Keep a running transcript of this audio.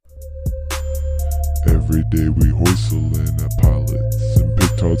Every day we hoistle in at Pilots and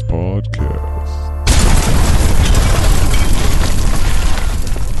Pictards Podcast.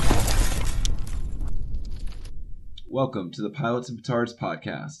 Welcome to the Pilots and Petards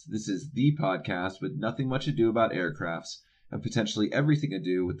Podcast. This is the podcast with nothing much ado about aircrafts and potentially everything to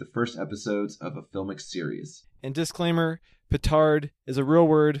do with the first episodes of a filmic series. And disclaimer, petard is a real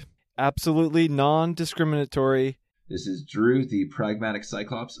word, absolutely non-discriminatory. This is Drew, the pragmatic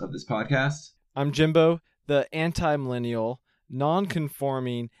cyclops of this podcast. I'm Jimbo, the anti-millennial,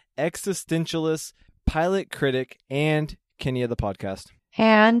 non-conforming, existentialist, pilot critic, and Kenny of the podcast.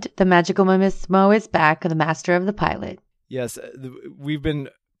 And the magical Miss Mo is back, the master of the pilot. Yes, we've been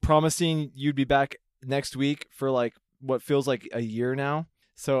promising you'd be back next week for like what feels like a year now.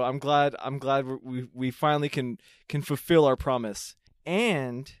 So I'm glad we finally can fulfill our promise.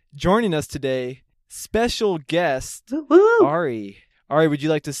 And joining us today, special guest Woo-woo. Ari. Ari, would you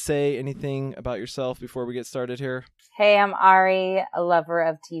like to say anything about yourself before we get started here? Hey, I'm Ari, a lover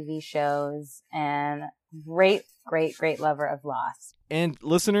of TV shows and great lover of Lost. And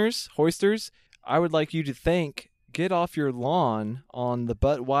listeners, hoisters, I would like you to thank Get Off Your Lawn on the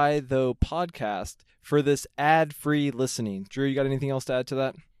But Why Though podcast for this ad-free listening. Drew, you got anything else to add to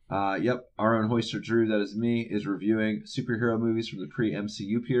that? Yep, our own hoister Drew, that is me, is reviewing superhero movies from the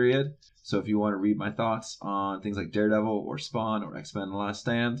pre-MCU period. So if you want to read my thoughts on things like Daredevil or Spawn or X-Men The Last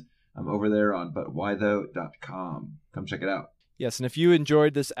Stand, I'm over there on butwhythough.com. Come check it out. Yes, and if you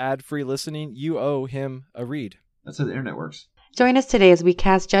enjoyed this ad-free listening, you owe him a read. That's how the internet works. Join us today as we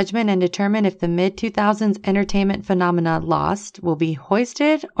cast judgment and determine if the mid-2000s entertainment phenomena Lost will be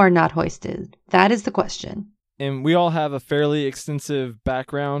hoisted or not hoisted. That is the question. And we all have a fairly extensive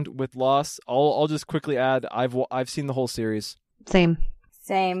background with Lost. I'll just quickly add, I've seen the whole series. Same.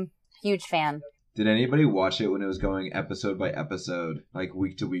 Huge fan. Did anybody watch it when it was going episode by episode, like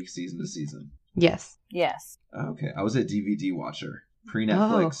week to week, season to season? Yes. Yes. Okay, I was a DVD watcher.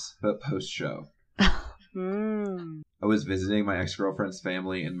 Pre-Netflix, but post-show. I was visiting my ex-girlfriend's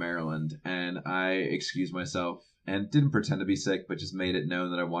family in Maryland, and I excused myself and didn't pretend to be sick, but just made it known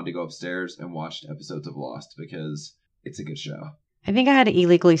that I wanted to go upstairs and watch episodes of Lost because it's a good show. I think I had to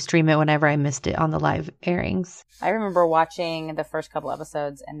illegally stream it whenever I missed it on the live airings. I remember watching the first couple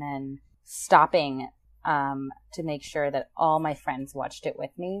episodes and then stopping to make sure that all my friends watched it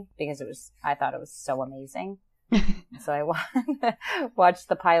with me because I thought it was so amazing. So I watched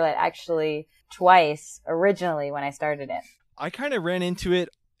the pilot actually twice originally when I started it. I kind of ran into it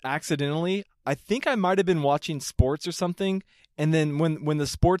accidentally. I think I might have been watching sports or something. And then when the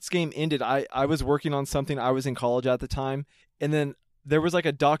sports game ended, I was working on something. I was in college at the time. And then there was like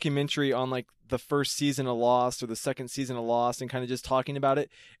a documentary on like the first season of Lost or the second season of Lost and kind of just talking about it.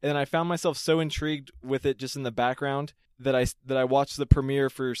 And then I found myself so intrigued with it just in the background that I watched the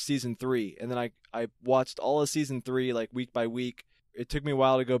premiere for season 3. And then I watched all of season 3 like week by week. It took me a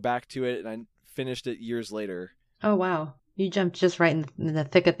while to go back to it, and I finished it years later. Oh, wow. You jumped just right in the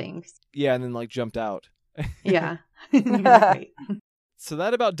thick of things. Yeah, and then like jumped out. Yeah. Right. So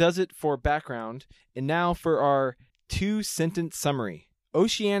that about does it for background. And now for our 2-sentence summary.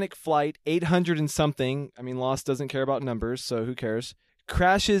 Oceanic Flight 800 and something, I mean Lost doesn't care about numbers, so who cares,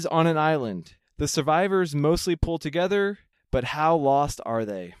 crashes on an island. The survivors mostly pull together, but how lost are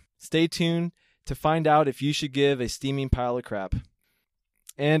they? Stay tuned to find out if you should give a steaming pile of crap.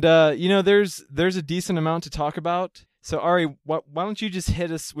 And, there's a decent amount to talk about. So, Ari, why don't you just hit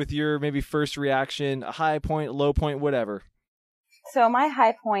us with your maybe first reaction, a high point, low point, whatever. So my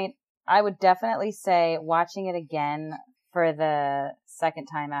high point, I would definitely say watching it again for the second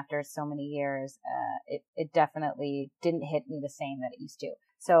time after so many years, it definitely didn't hit me the same that it used to.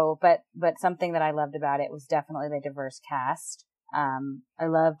 So, but something that I loved about it was definitely the diverse cast. I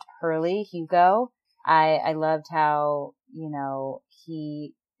loved Hurley, Hugo. I loved how,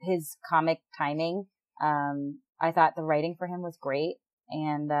 his comic timing. I thought the writing for him was great.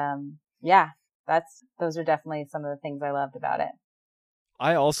 And, those are definitely some of the things I loved about it.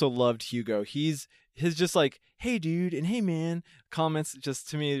 I also loved Hugo. His just like, hey dude, and hey man, comments just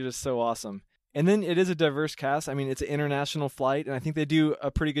to me are just so awesome. And then it is a diverse cast. I mean, it's an international flight, and I think they do a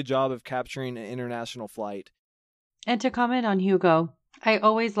pretty good job of capturing an international flight. And to comment on Hugo, I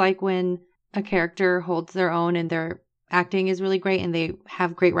always like when a character holds their own and their acting is really great and they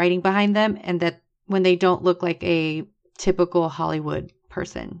have great writing behind them, and that when they don't look like a typical Hollywood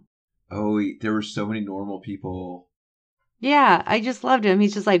person. Oh, there were so many normal people. Yeah, I just loved him.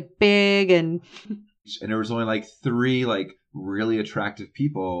 He's just like big and there was only like 3 like really attractive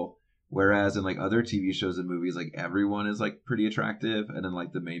people. Whereas in like other TV shows and movies, like everyone is like pretty attractive, and then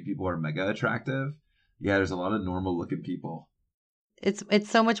like the main people are mega attractive. Yeah, there's a lot of normal looking people. It's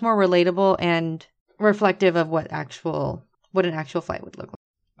so much more relatable, and reflective of what an actual flight would look like.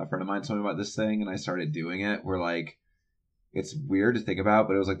 A friend of mine told me about this thing, and I started doing it. Where like, it's weird to think about,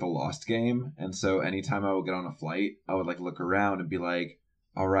 but it was like the Lost game, and so anytime I would get on a flight, I would like look around and be like,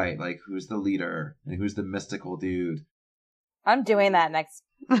 all right, like who's the leader and who's the mystical dude? I'm doing that next.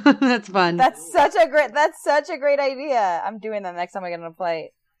 That's fun. That's such a great idea. I'm doing that next time I get on a flight.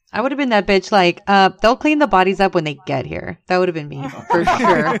 I would have been that bitch like, they'll clean the bodies up when they get here. That would have been me, for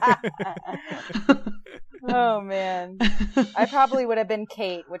sure. Oh, man. I probably would have been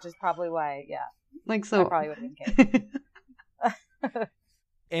Kate, which is probably why, yeah. Like, so. I probably would have been Kate.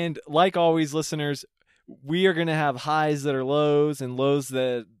 And like always, listeners, we are going to have highs that are lows and lows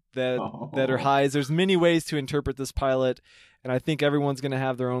that are highs. There's many ways to interpret this pilot, and I think everyone's going to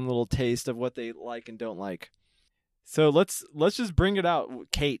have their own little taste of what they like and don't like. So let's just bring it out.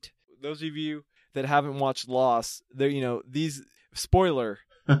 Kate, those of you that haven't watched Lost, these spoiler,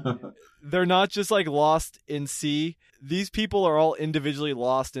 they're not just like lost in sea. These people are all individually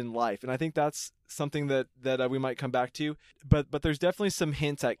lost in life, and I think that's something that we might come back to. But there's definitely some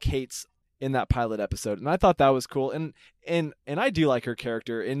hints at Kate's in that pilot episode, and I thought that was cool. And I do like her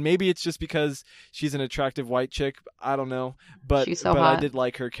character, and maybe it's just because she's an attractive white chick. I don't know, but she's so hot. I did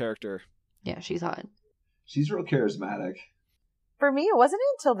like her character. Yeah, she's hot. She's real charismatic. For me, it wasn't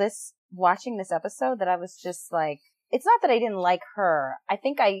until watching this episode that I was just like, it's not that I didn't like her. I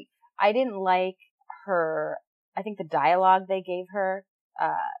think I didn't like her. I think the dialogue they gave her,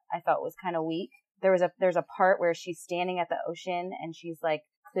 I felt was kind of weak. There's a part where she's standing at the ocean and she's like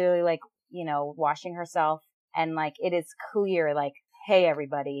clearly like, washing herself, and like it is clear like, hey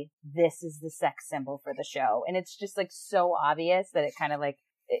everybody, this is the sex symbol for the show. And it's just like so obvious that it kind of like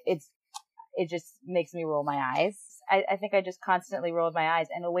it just makes me roll my eyes. I think I just constantly rolled my eyes.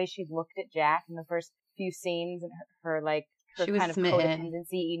 And the way she looked at Jack in the first few scenes, and her she was kind of smitten.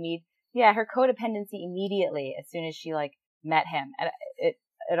 codependency her codependency immediately as soon as she like met him. And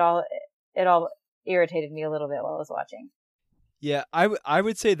it all irritated me a little bit while I was watching. Yeah, I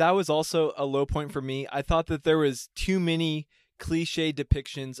would say that was also a low point for me. I thought that there was too many cliche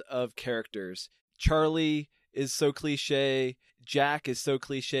depictions of characters. Charlie is so cliche. Jack is so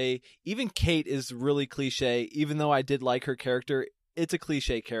cliche. Even Kate is really cliche. Even though I did like her character, it's a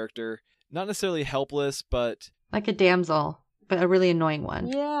cliche character. Not necessarily helpless, but like a damsel, but a really annoying one.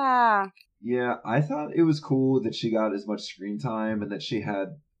 Yeah. Yeah, I thought it was cool that she got as much screen time and that she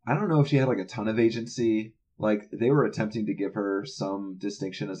had, I don't know if she had like a ton of agency. Like they were attempting to give her some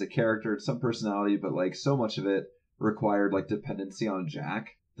distinction as a character, some personality, but like so much of it required like dependency on Jack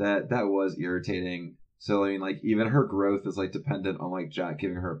that was irritating. So, I mean, like, even her growth is, like, dependent on, like, Jack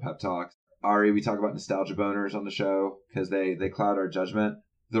giving her a pep talk. Ari, we talk about nostalgia boners on the show because they cloud our judgment.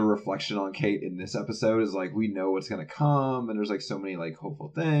 The reflection on Kate in this episode is, like, we know what's going to come, and there's, like, so many, like,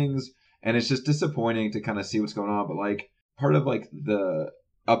 hopeful things. And it's just disappointing to kind of see what's going on. But, like, part of, like, the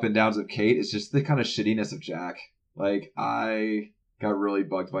up and downs of Kate is just the kind of shittiness of Jack. Like, I got really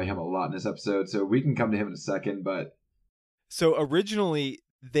bugged by him a lot in this episode. So we can come to him in a second, but... So, originally,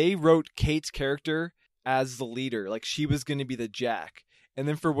 they wrote Kate's character as the leader, like she was going to be the Jack, and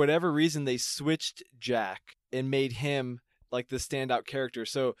then for whatever reason they switched Jack and made him like the standout character.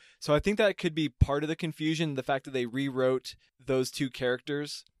 So I think that could be part of the confusion, the fact that they rewrote those two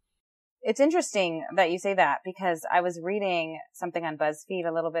characters. It's interesting that you say that, because I was reading something on BuzzFeed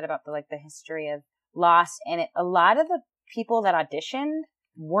a little bit about the history of Lost, and a lot of the people that auditioned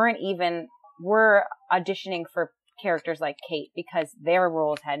were auditioning for characters like Kate because their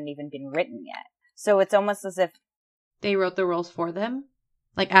roles hadn't even been written yet. So it's almost as if they wrote the roles for them,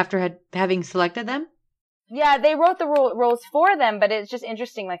 like after having selected them. Yeah, they wrote the roles for them, but it's just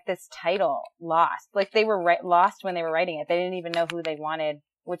interesting, like this title, Lost. Like they were lost when they were writing it. They didn't even know who they wanted,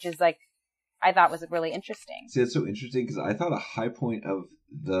 which is like, I thought was really interesting. See, that's so interesting because I thought a high point of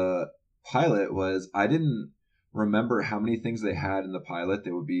the pilot was I didn't remember how many things they had in the pilot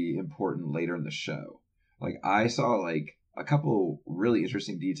that would be important later in the show. Like I saw like a couple really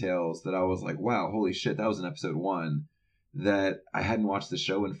interesting details that I was like, wow, holy shit, that was in episode 1 that I hadn't watched the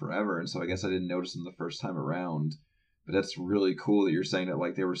show in forever. And so I guess I didn't notice them the first time around. But that's really cool that you're saying that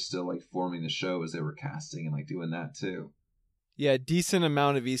like they were still like forming the show as they were casting and like doing that too. Yeah, decent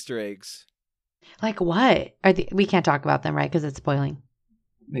amount of Easter eggs. Like what? We can't talk about them, right? Because it's spoiling.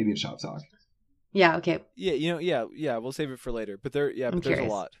 Maybe in Shop Talk. Yeah, okay. Yeah, yeah, we'll save it for later. But there's curious.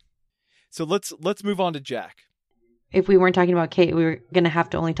 a lot. So let's move on to Jack. If we weren't talking about Kate, we were going to have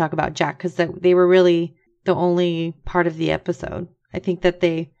to only talk about Jack because they were really the only part of the episode. I think that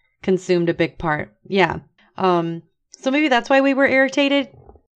they consumed a big part. Yeah. So maybe that's why we were irritated.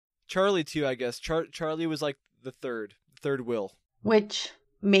 Charlie too, I guess. Charlie was like the third wheel. Which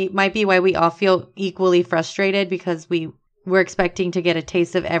might be why we all feel equally frustrated, because we're expecting to get a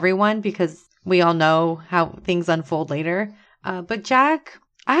taste of everyone because we all know how things unfold later. But Jack,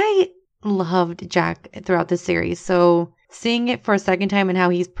 I loved Jack throughout the series. So seeing it for a second time and how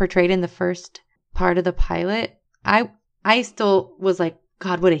he's portrayed in the first part of the pilot, I still was like,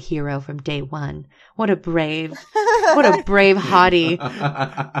 God, what a hero from day one. What a brave hottie.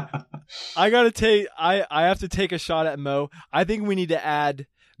 I have to take a shot at Mo. I think we need to add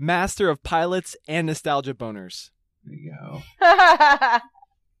Master of Pilots and Nostalgia Boners. There you go.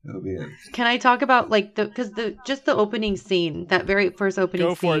 That'll be it. Can I talk about just the opening scene, that very first opening scene?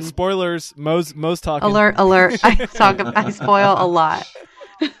 Go for it. Spoilers. Mo's talking. Alert. I spoil a lot.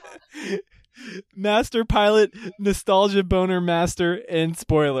 Master Pilot, Nostalgia Boner Master, and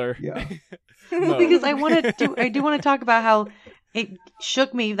Spoiler. Yeah. Because I do want to talk about how it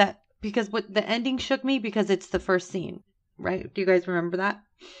shook me because the ending shook me because it's the first scene, right? Do you guys remember that?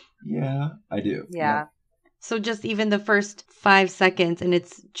 Yeah, I do. Yeah. So just even the first 5 seconds, and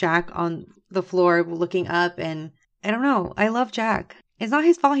it's Jack on the floor looking up, and I don't know. I love Jack. It's not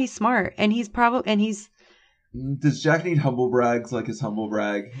his fault. He's smart, and he's Does Jack need humble brags like his humble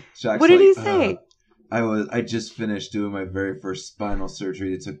brag? Jack's what did he say? I just finished doing my very first spinal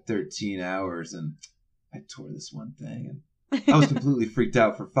surgery. It took 13 hours, and I tore this one thing, and I was completely freaked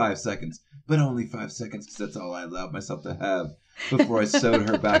out for 5 seconds, but only 5 seconds because that's all I allowed myself to have before I sewed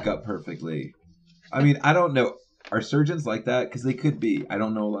her back up perfectly. I mean, I don't know. Are surgeons like that? Because they could be. I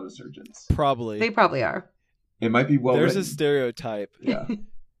don't know a lot of surgeons. Probably. They probably are. It might be well There's written. a stereotype. Yeah.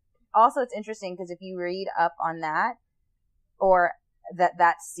 Also, it's interesting because if you read up on that, or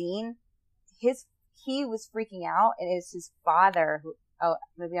that scene, he was freaking out, and it's his father who. Oh,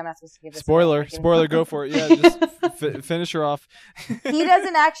 maybe I'm not supposed to give this. Spoiler, go for it. Yeah, just finish her off. He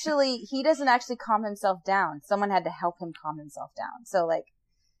doesn't actually calm himself down. Someone had to help him calm himself down. So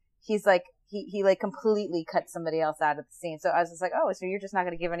he's like. He completely cut somebody else out of the scene. So I was just like, oh, so you're just not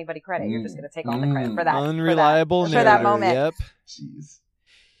going to give anybody credit. You're just going to take all the credit for that. Unreliable for that moment. Yep. Jeez.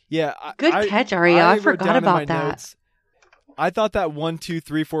 Yeah. Good catch, Aria. I forgot about that. Notes, I thought that 1, 2,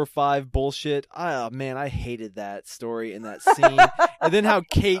 3, 4, 5 bullshit. Oh man, I hated that story and that scene. And then how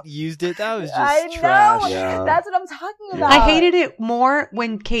Kate used it. That was just trash. Yeah. That's what I'm talking about. I hated it more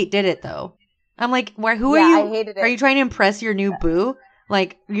when Kate did it, though. I'm like, who are you? I hated it. Are you trying to impress your new boo?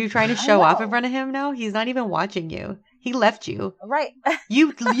 Like, are you trying to show off in front of him now? He's not even watching you. He left you. Right.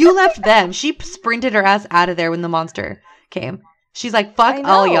 You left them. She sprinted her ass out of there when the monster came. She's like, fuck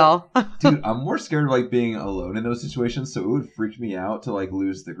all y'all. Dude, I'm more scared of being alone in those situations, so it would freak me out to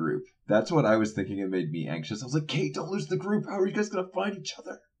lose the group. That's what I was thinking. It made me anxious. I was like, Kate, don't lose the group. How are you guys going to find each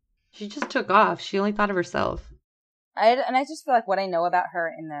other? She just took off. She only thought of herself. I just feel like what I know about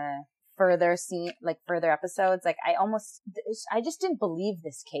her in the further episodes, I just didn't believe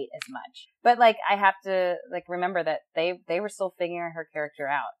this Kate as much. But I have to remember that they were still figuring her character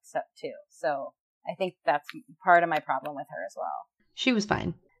out too. So I think that's part of my problem with her as well. She was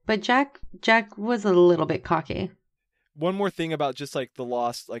fine. But Jack was a little bit cocky. One more thing about just the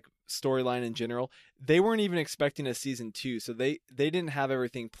Lost storyline in general, they weren't even expecting a season 2, so they didn't have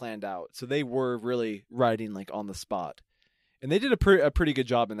everything planned out. So they were really writing on the spot. And they did a pretty good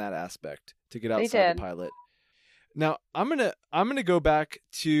job in that aspect to get outside the pilot. Now, I'm gonna go back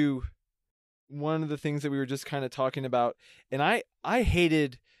to one of the things that we were just kind of talking about, and I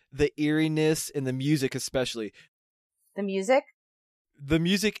hated the eeriness and the music, especially. The music? The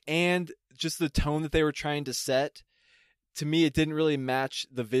music and just the tone that they were trying to set. To me, it didn't really match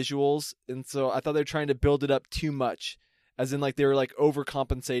the visuals, and so I thought they were trying to build it up too much. As in, they were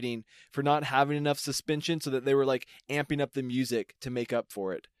overcompensating for not having enough suspension, so that they were amping up the music to make up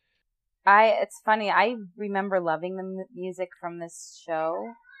for it. It's funny. I remember loving the music from this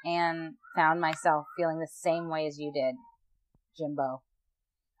show and found myself feeling the same way as you did, Jimbo.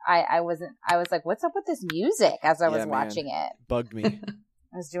 I was like, what's up with this music as I was watching it? Bugged me.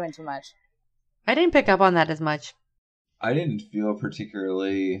 I was doing too much. I didn't pick up on that as much. I didn't feel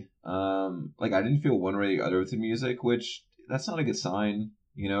particularly, I didn't feel one way or the other with the music, which that's not a good sign.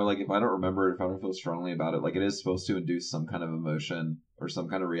 If I don't remember it, if I don't feel strongly about it, it is supposed to induce some kind of emotion or some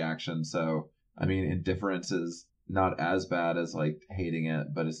kind of reaction. So, I mean, indifference is not as bad as hating it,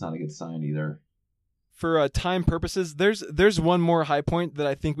 but it's not a good sign either. For time purposes, there's one more high point that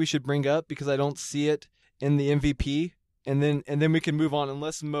I think we should bring up because I don't see it in the MVP. And then we can move on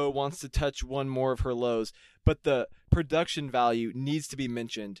unless Mo wants to touch one more of her lows. But the production value needs to be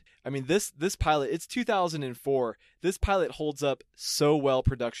mentioned. I mean, this pilot, it's 2004. This pilot holds up so well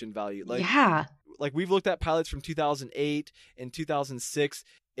production value. Yeah. We've looked at pilots from 2008 and 2006,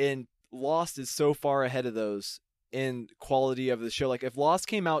 and Lost is so far ahead of those in quality of the show. Like if Lost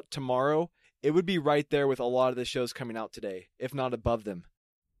came out tomorrow, it would be right there with a lot of the shows coming out today, if not above them.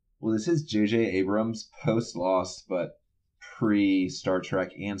 Well, this is J.J. Abrams post-Lost, but pre-Star Trek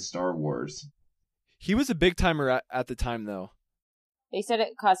and Star Wars. He was a big timer at the time, though. They said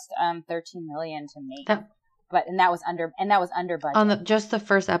it cost $13 million to make, and that was under budget on just the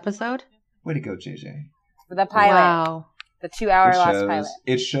first episode. Way to go, JJ! For the pilot, wow, the 2-hour Lost pilot.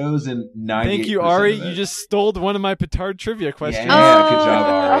 It shows in 98%. Thank you, Ari. You just stole one of my petard trivia questions. Yeah, good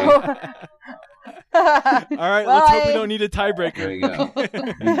job, Ari. All right, let's hope we don't need a tiebreaker. There you go.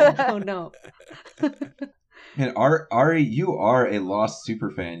 Oh no. And Ari, you are a Lost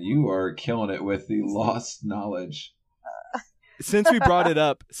superfan. You are killing it with the Lost knowledge. Since we brought it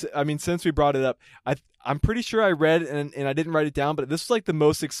up, I'm pretty sure I read and I didn't write it down, but this was like the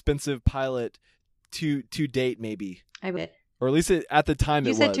most expensive pilot to date, maybe. I bet. Or at least at the time You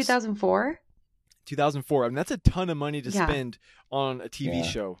it was. said 2004? 2004. I mean, that's a ton of money to spend on a TV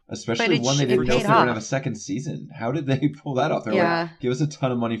show. Especially one they didn't know if they were going to have a second season. How did they pull that off? They're like, give us a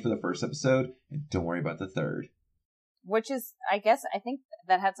ton of money for the first episode, and don't worry about the third. Which is, I think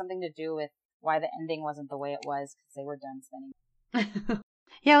that had something to do with why the ending wasn't the way it was, because they were done spending.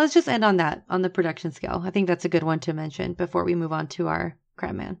 Yeah, let's just end on that, on the production scale. I think that's a good one to mention before we move on to our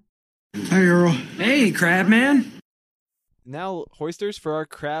Crabman. Hi, Earl. Hey, Crabman. Now, Hoisters, for our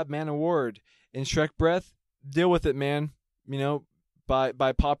Crabman Award. In Shrek Breath, deal with it, man. You know,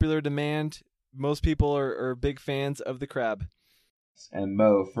 by popular demand, most people are big fans of the crab. And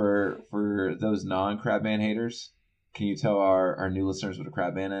Mo, for those non-Crabman haters, can you tell our new listeners what a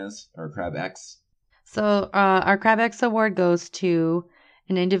Crabman is, or Crab X? So our Crab X Award goes to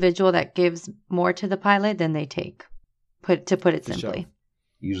an individual that gives more to the pilot than they take, to put it simply.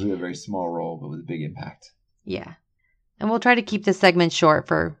 Usually a very small role, but with a big impact. Yeah. And we'll try to keep this segment short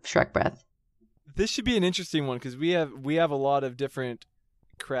for Shrek Breath. This should be an interesting one because we have a lot of different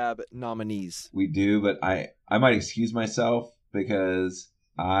crab nominees. We do, but I might excuse myself because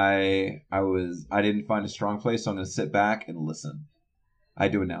I didn't find a strong place, so I'm going to sit back and listen. I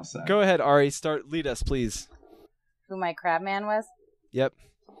do announce that. Go ahead, Ari. Lead us, please. Who my Crabman was? Yep.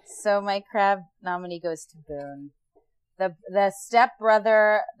 So my crab nominee goes to Boone, the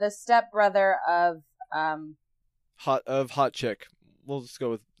stepbrother of Hot Chick. We'll just go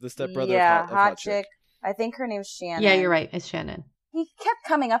with the stepbrother of Hot Chick. I think her name's Shannon. Yeah, you're right. It's Shannon. He kept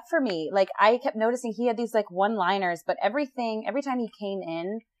coming up for me. Like, I kept noticing he had these, like, one-liners, but every time he came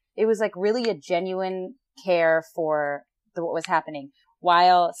in, it was, like, really a genuine care for what was happening.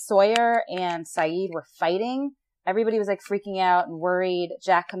 While Sawyer and Saeed were fighting, everybody was, like, freaking out and worried.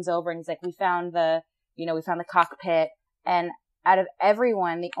 Jack comes over and he's like, we found the cockpit. And out of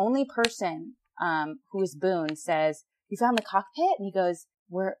everyone, the only person who is Boone says, you found the cockpit? And he goes,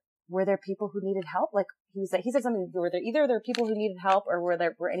 were there people who needed help? Like, he said something, were there people who needed help, or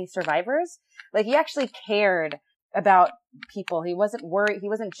were any survivors? Like, he actually cared about people. He wasn't worried. He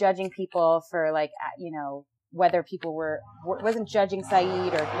wasn't judging people for, like, whether people wasn't judging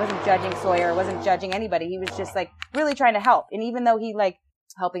Saeed, or wasn't judging Sawyer, wasn't judging anybody. He was just, like, really trying to help. And even though he, like,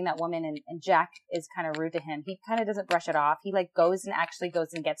 helping that woman and Jack is kind of rude to him, he kind of doesn't brush it off. He, like, goes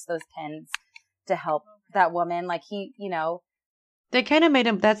and gets those pens to help that woman. Like, they kind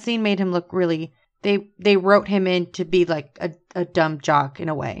of that scene made him look really, they wrote him in to be like a dumb jock in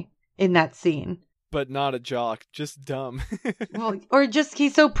a way in that scene. But not a jock, just dumb. Well, or just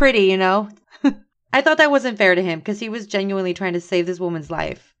he's so pretty, you know? I thought that wasn't fair to him because he was genuinely trying to save this woman's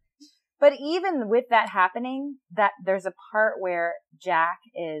life. But even with that happening, that there's a part where Jack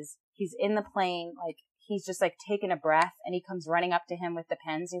he's in the plane, like, he's just, like, taking a breath, and he comes running up to him with the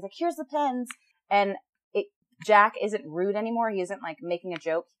pens. He's like, here's the pens. And Jack isn't rude anymore. He isn't, like, making a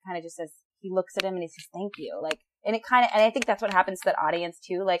joke. He kind of just says, he looks at him and he says, thank you. Like, and and I think that's what happens to that audience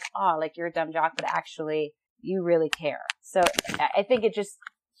too. Like, oh, like, you're a dumb jock, but actually you really care. So I think it just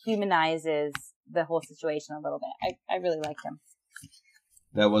humanizes the whole situation a little bit. I really liked him.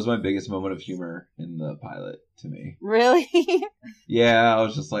 That was my biggest moment of humor in the pilot to me. Really? Yeah, I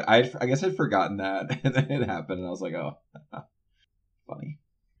was just like, I guess I'd forgotten that, and then it happened, and I was like, oh, funny.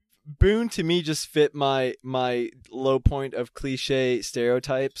 Boone to me just fit my low point of cliche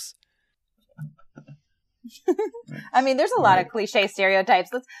stereotypes. I mean, there's a lot of cliche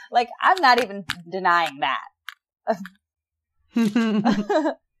stereotypes. I'm not even denying that.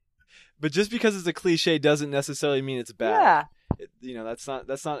 But just because it's a cliche doesn't necessarily mean it's bad. Yeah.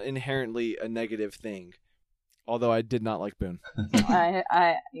 That's not inherently a negative thing. Although I did not like Boone.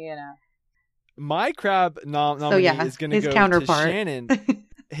 My crab nominee is going to go counterpart. to Shannon,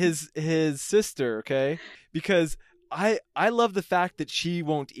 his sister, okay? Because I love the fact that she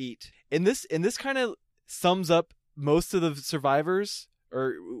won't eat. And this kind of sums up most of the survivors,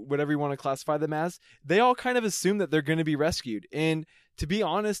 or whatever you want to classify them as, they all kind of assume that they're going to be rescued. And to be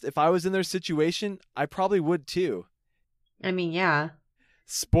honest, if I was in their situation, I probably would too. I mean, yeah.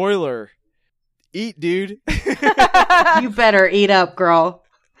 Spoiler. Eat, dude. You better eat up, girl.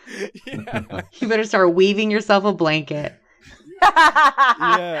 Yeah. You better start weaving yourself a blanket.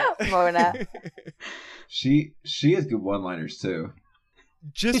 Yeah. Mona. She has good one-liners too.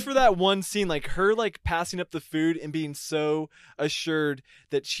 Just for that one scene, like her like passing up the food and being so assured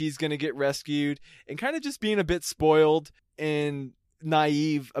that she's going to get rescued and kind of just being a bit spoiled and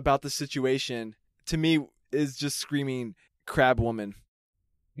naive about the situation, to me is just screaming crab woman.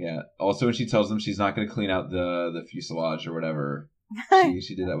 Yeah. Also, when she tells them she's not going to clean out the fuselage or whatever,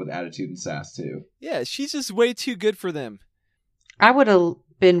 she did that with attitude and sass too. Yeah, she's just way too good for them. I would have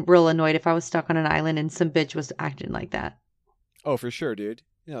been real annoyed if I was stuck on an island and some bitch was acting like that. Oh, for sure, dude.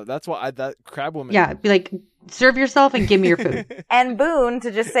 You know, that's why that crab woman. Yeah, be like, serve yourself and give me your food. And Boone,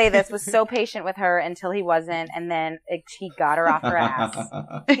 to just say this, was so patient with her until he wasn't, and then he got her off her ass.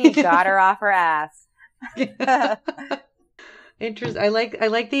 He got her off her ass. Interesting. I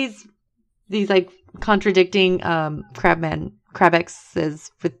like these like contradicting Crabexes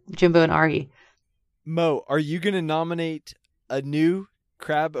with Jimbo and Ari. Mo, are you going to nominate a new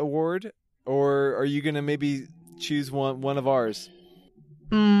crab award, or are you going to maybe choose one of ours?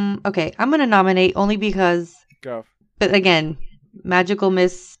 Okay, I'm going to nominate only because... Go. But again, Magical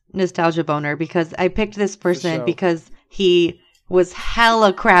Miss Nostalgia Boner, because I picked this person because he was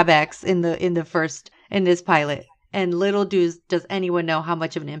hella Crabex in this pilot. And little does anyone know how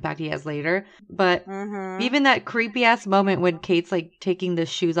much of an impact he has later. But even that creepy ass moment when Kate's like taking the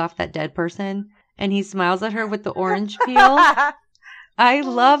shoes off that dead person and he smiles at her with the orange peel. I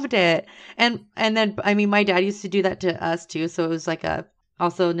loved it. And then, I mean, my dad used to do that to us too. So it was like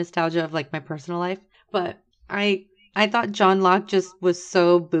also nostalgia of like my personal life. But I thought John Locke just was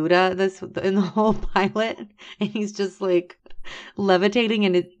so Buddha in the whole pilot. And he's just like levitating,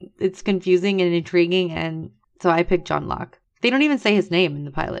 and it's confusing and intriguing. And so I picked John Locke. They don't even say his name in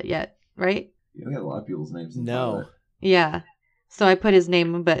the pilot yet, right? You don't get a lot of people's names in the No. pilot. Yeah. So I put his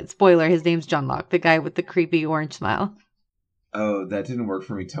name, but spoiler, his name's John Locke, the guy with the creepy orange smile. Oh, that didn't work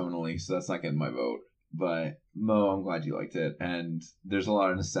for me tonally, so that's not getting my vote. But Mo, I'm glad you liked it. And there's a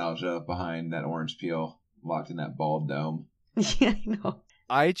lot of nostalgia behind that orange peel locked in that bald dome. Yeah, I know.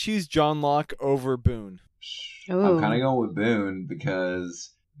 I choose John Locke over Boone. Ooh. I'm kind of going with Boone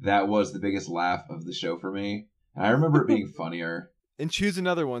because that was the biggest laugh of the show for me. And I remember it being funnier. And choose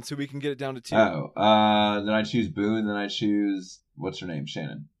another one so we can get it down to 2. Oh, then I choose Boone. Then I choose, what's her name?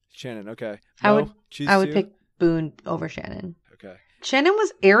 Shannon. Shannon, okay. I Mo, choose would 2? pick Boone over Shannon. Okay. Shannon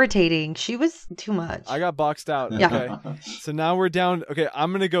was irritating. She was too much. I got boxed out. Yeah. Okay. So now we're down. Okay,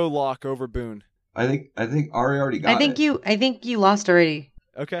 I'm going to go Locke over Boone. I think Ari already got I think it. you lost already.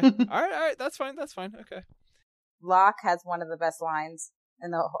 Okay. All right. That's fine. Okay. Locke has one of the best lines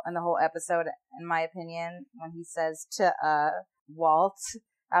in the whole episode, in my opinion, when he says to Walt,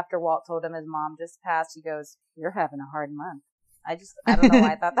 after Walt told him his mom just passed, he goes, "You're having a hard month." I don't know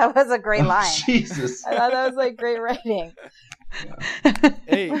why I thought that was a great line. Jesus. I thought that was like great writing. Yeah.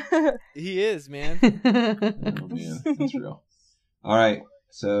 Hey, he is, man. Oh, man, that's real. All right,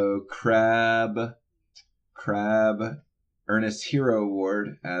 so Crab Ernest Hero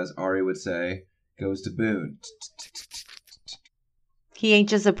Award, as Ari would say, goes to Boone. He ain't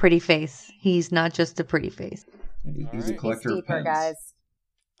just a pretty face. He's not just a pretty face. He's a All right. collector It's of deeper, pens. guys.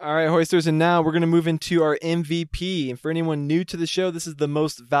 All right, Hoisters, and now we're going to move into our MVP. And for anyone new to the show, this is the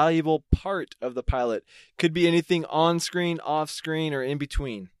most valuable part of the pilot. Could be anything on screen, off screen, or in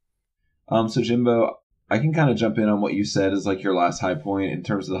between. So Jimbo, I can kind of jump in on what you said as like your last high point in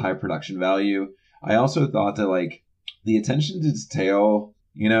terms of the high production value. I also thought that like the attention to detail,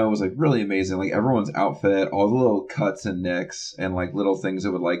 was like really amazing. Like everyone's outfit, all the little cuts and nicks, and like little things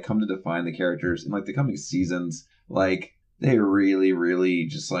that would like come to define the characters in like the coming seasons. Like they really, really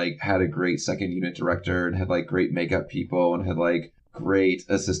just like had a great second unit director and had like great makeup people and had like great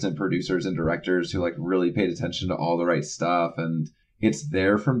assistant producers and directors who like really paid attention to all the right stuff. And it's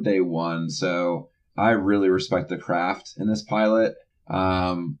there from day one. So I really respect the craft in this pilot.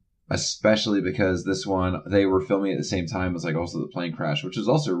 Especially because this one, they were filming at the same time as like also the plane crash, which is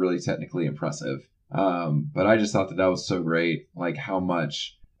also really technically impressive. But I just thought that was so great, like how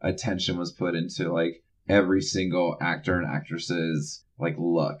much attention was put into like every single actor and actress's like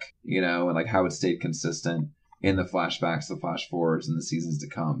look, and like how it stayed consistent in the flashbacks, the flash forwards, and the seasons to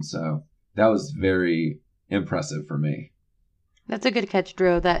come. So that was very impressive for me. That's a good catch,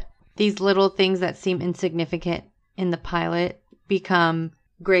 Drew, that these little things that seem insignificant in the pilot become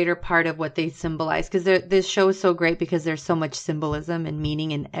greater part of what they symbolize. Because this show is so great because there's so much symbolism and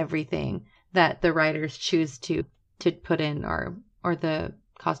meaning in everything that the writers choose to put in, or the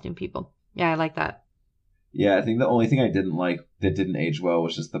costume people. Yeah, I like that. Yeah, I think the only thing I didn't like that didn't age well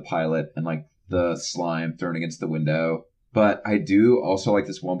was just the pilot and like the slime thrown against the window. But I do also like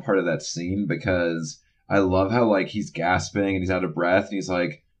this one part of that scene because I love how like he's gasping and he's out of breath and he's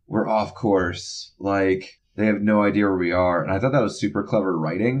like, we're off course. Like they have no idea where we are. And I thought that was super clever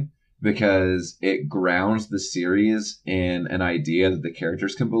writing because it grounds the series in an idea that the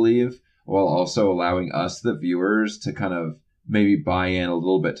characters can believe while also allowing us, the viewers, to kind of maybe buy in a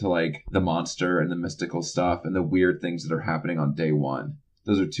little bit to like the monster and the mystical stuff and the weird things that are happening on day one.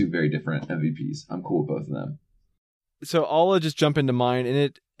 Those are two very different MVPs. I'm cool with both of them. So I'll just jump into mine,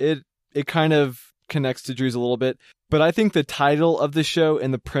 and it kind of connects to Drew's a little bit, but I think the title of the show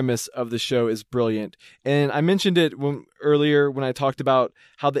and the premise of the show is brilliant. And I mentioned it earlier when I talked about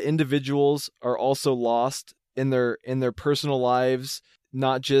how the individuals are also lost in their personal lives,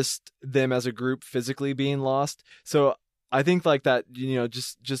 not just them as a group physically being lost. So I think like that,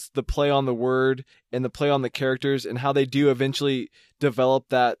 just the play on the word and the play on the characters and how they do eventually develop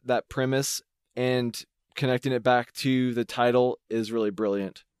that premise and connecting it back to the title is really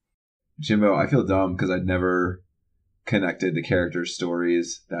brilliant. Jimbo, I feel dumb because I'd never connected the characters'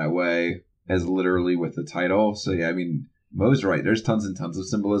 stories that way as literally with the title. So yeah, I mean, Mo's right. There's tons and tons of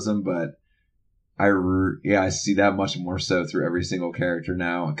symbolism, but I see that much more so through every single character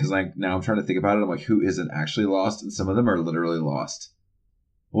now. Because now I'm trying to think about it. I'm like, who isn't actually lost? And some of them are literally lost.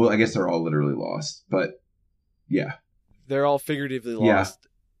 Well, I guess they're all literally lost, but yeah, they're all figuratively lost.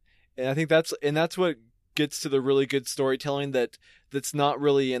 Yeah. And I think that's what gets to the really good storytelling that's not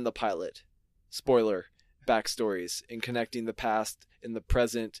really in the pilot. Spoiler, backstories and connecting the past and the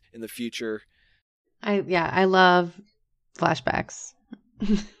present and the future. I love flashbacks.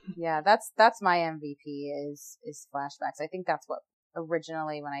 Yeah, that's my MVP is flashbacks. I think that's what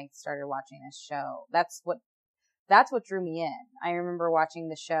originally when I started watching this show, that's what drew me in. I remember watching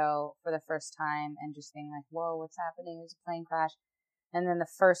the show for the first time and just being like, whoa, what's happening? There's a plane crash. And then the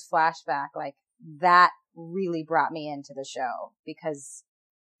first flashback, like that really brought me into the show because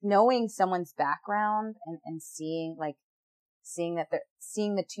knowing someone's background and seeing the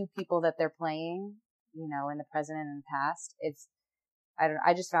two people that they're playing, in the present and in the past,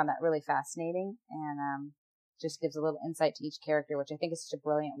 I just found that really fascinating and just gives a little insight to each character, which I think is such a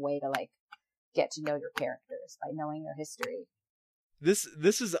brilliant way to like get to know your characters by knowing their history. This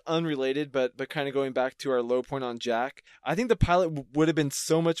is unrelated, but kind of going back to our low point on Jack, I think the pilot would have been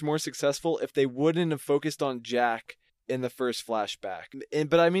so much more successful if they wouldn't have focused on Jack in the first flashback.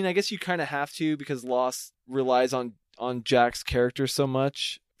 But I mean, I guess you kind of have to because Lost relies on Jack's character so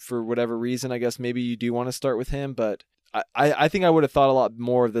much for whatever reason. I guess maybe you do want to start with him, but I think I would have thought a lot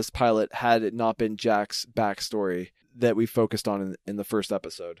more of this pilot had it not been Jack's backstory that we focused on in the first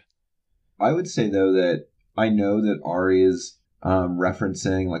episode. I would say, though, that I know that Ari is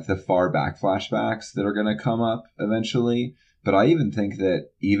referencing like the far back flashbacks that are going to come up eventually. But I even think that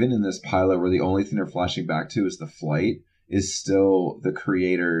even in this pilot where the only thing they're flashing back to is the flight is still the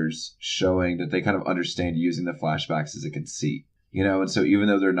creators showing that they kind of understand using the flashbacks as a conceit, and so even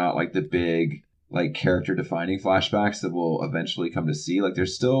though they're not like the big like character defining flashbacks that we'll eventually come to see, like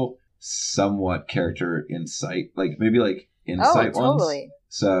there's still somewhat character insight, like maybe like insight ones. Totally.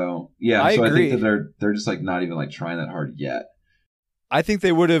 So yeah, I agree. I think that they're just like not even like trying that hard yet. I think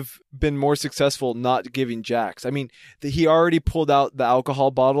they would have been more successful not giving Jax. I mean, he already pulled out the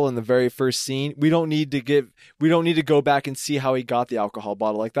alcohol bottle in the very first scene. We don't need to go back and see how he got the alcohol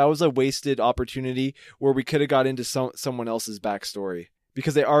bottle. Like that was a wasted opportunity where we could have got into someone else's backstory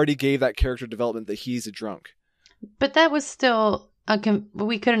because they already gave that character development that he's a drunk. But that was still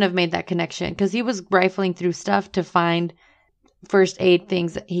we couldn't have made that connection because he was rifling through stuff to find first aid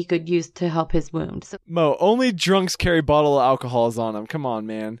things that he could use to help his wound. So, Mo, only drunks carry bottle of alcohols on them. Come on,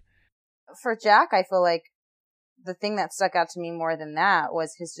 man. For Jack, I feel like the thing that stuck out to me more than that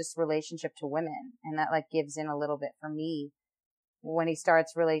was his just relationship to women. And that like gives in a little bit for me when he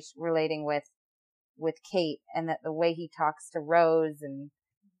starts relating with Kate and that the way he talks to Rose and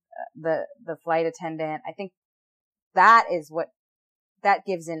the flight attendant. I think that is what that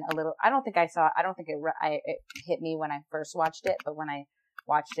gives in a little. I don't think it hit me when I first watched it, but when I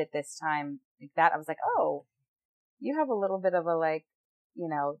watched it this time, like that, I was like, oh, you have a little bit of a like,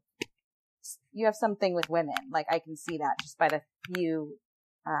 you have something with women. Like I can see that just by the few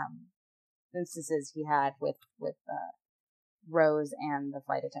instances he had with Rose and the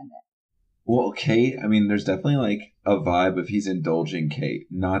flight attendant. Well, Kate, I mean, there's definitely like a vibe of he's indulging Kate.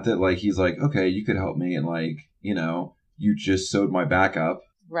 Not that like he's like, okay, you could help me and like, you just sewed my back up.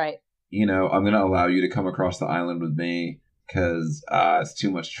 Right. I'm going to allow you to come across the island with me because it's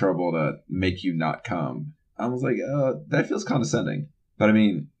too much trouble to make you not come. I was like, that feels condescending. But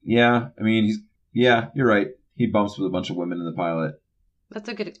you're right. He bumps with a bunch of women in the pilot. That's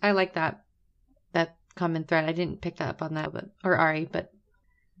a good, I like that common thread. I didn't pick that up on that, or Ari, but.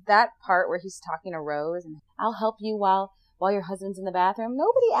 That part where he's talking to Rose and I'll help you while your husband's in the bathroom.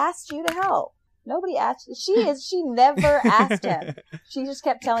 Nobody asked you to help. Nobody asked. She never asked him. She just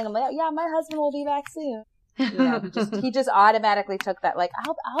kept telling him, yeah, my husband will be back soon. He just automatically took that, like,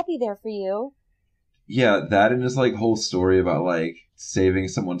 I'll be there for you. Yeah, that and his like whole story about like saving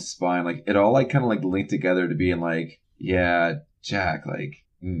someone's spine, like it all like kind of like linked together to being like, yeah, Jack, like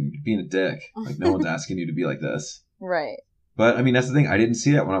being a dick. Like no one's asking you to be like this. Right. But that's the thing. I didn't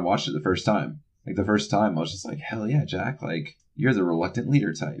see that when I watched it the first time. Like the first time, I was just like, hell yeah, Jack. Like you're the reluctant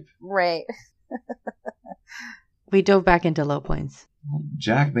leader type. Right. We dove back into low points.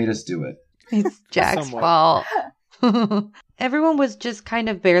 Jack made us do it. It's Jack's fault. Everyone was just kind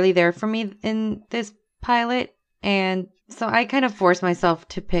of barely there for me in this pilot. And so I kind of forced myself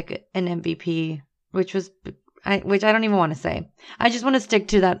to pick an MVP, which I don't even want to say. I just want to stick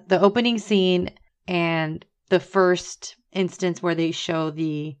to the opening scene and the first instance where they show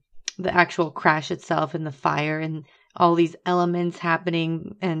the actual crash itself and the fire and all these elements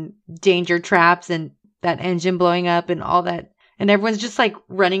happening and danger traps and that engine blowing up and all that. And everyone's just like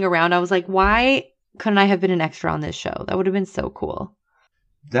running around. I was like, why couldn't I have been an extra on this show? That would have been so cool.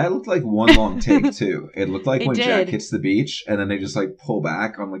 That looked like one long take too. It looked like when did. Jack hits the beach and then they just like pull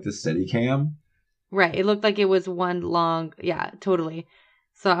back on like the steady cam. Right. It looked like it was one long. Yeah, totally.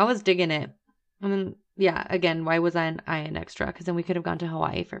 So I was digging it. And then, yeah, again, why was I an extra? Because then we could have gone to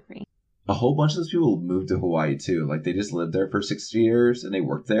Hawaii for free. A whole bunch of those people moved to Hawaii too. Like they just lived there for 60 years and they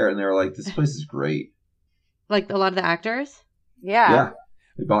worked there and they were like, this place is great. Like a lot of the actors? Yeah. Yeah.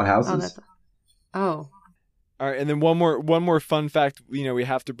 They bought houses. Oh. All right, and then one more fun fact, we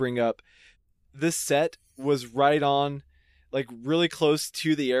have to bring up. This set was right on, like really close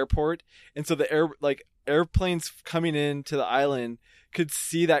to the airport, and so the airplanes coming into the island could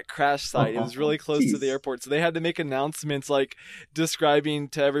see that crash site. It was really close to the airport, so they had to make announcements like describing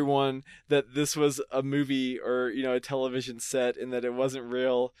to everyone that this was a movie or a television set and that it wasn't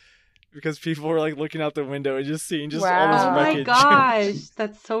real. Because people were like looking out the window and just seeing all this wreckage. Oh my gosh,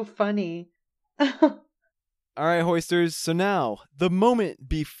 that's so funny. All right, Hoisters. So now, the moment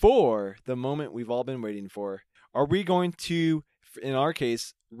before the moment we've all been waiting for. Are we going to, in our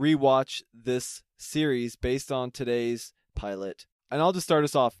case, rewatch this series based on today's pilot? And I'll just start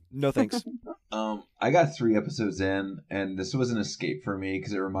us off. No thanks. I got 3 episodes in, and this was an escape for me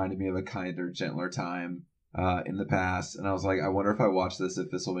because it reminded me of a kinder, gentler time in the past. And I was like, I wonder if I watch this,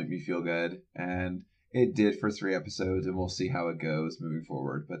 if this will make me feel good. And it did for 3 episodes, and we'll see how it goes moving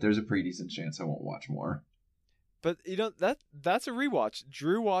forward. But there's a pretty decent chance I won't watch more. But that's a rewatch.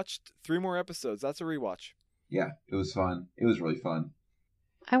 Drew watched 3 more episodes. That's a rewatch. Yeah, it was fun. It was really fun.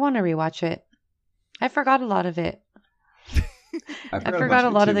 I want to rewatch it. I forgot a lot of it. I forgot a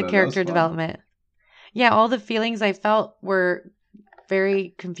lot of the character development. Yeah, all the feelings I felt were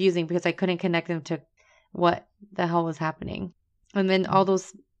very confusing because I couldn't connect them to what the hell was happening. And then all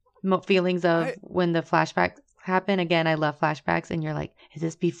those feelings of when the flashbacks happen. Again, I love flashbacks, and you're like, is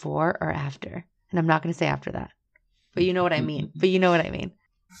this before or after? And I'm not going to say after that. But you know what I mean.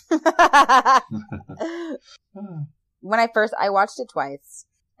 When I watched it twice.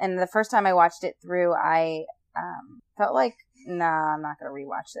 And the first time I watched it through, I felt like, nah, I'm not going to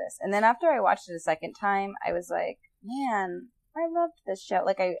rewatch this. And then after I watched it a second time, I was like, man, I loved this show.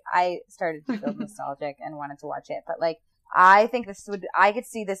 Like, I started to feel nostalgic and wanted to watch it. But, like, I think I could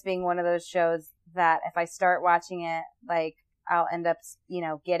see this being one of those shows that if I start watching it, like, I'll end up,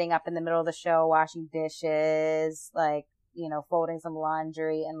 getting up in the middle of the show, washing dishes, like, folding some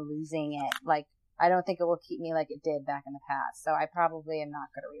laundry and losing it. Like, I don't think it will keep me like it did back in the past. So I probably am not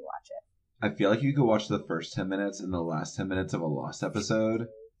going to rewatch it. I feel like you could watch the first 10 minutes and the last 10 minutes of a Lost episode,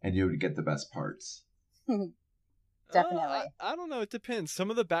 and you would get the best parts. Definitely. I don't know. It depends. Some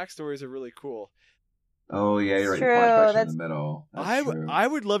of the backstories are really cool. Oh, yeah, you're right. True. Flashbacks in the middle. I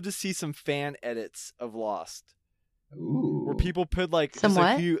would love to see some fan edits of Lost. Ooh. Where people put like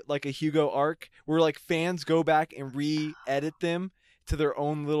a Hugo arc, where like fans go back and re-edit them to their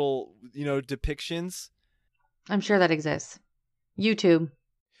own little, depictions. I'm sure that exists. YouTube.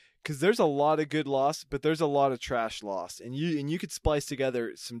 Because there's a lot of good Lost, but there's a lot of trash Lost, and you could splice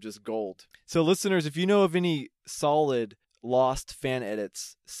together some just gold. So listeners, if you know of any solid Lost fan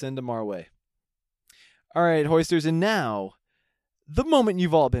edits, send them our way. All right, Hoisters, and now the moment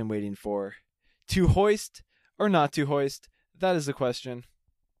you've all been waiting for: to hoist or not to hoist? That is the question.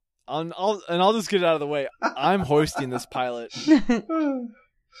 I'll just get it out of the way. I'm hoisting this pilot.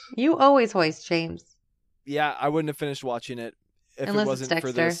 You always hoist, James. Yeah, I wouldn't have finished watching it if Unless it wasn't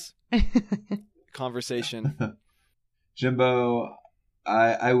for this conversation. Jimbo,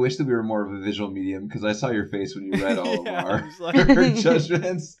 I wish that we were more of a visual medium because I saw your face when you read all of our like...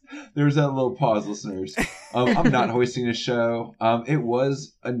 judgments. There was that little pause, listeners. I'm not hoisting a show. It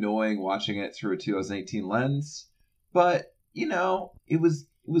was annoying watching it through a 2018 lens, but it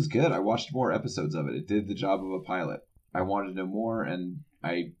was good. I watched more episodes of it. It did the job of a pilot. I wanted to know more, and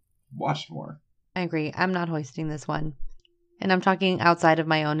I watched more. I agree. I'm not hoisting this one, and I'm talking outside of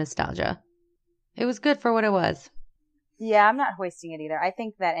my own nostalgia. It was good for what it was. Yeah, I'm not hoisting it either. I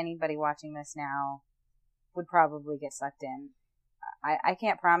think that anybody watching this now would probably get sucked in. I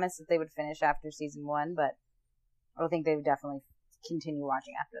can't promise that they would finish after season 1, but I think they would definitely continue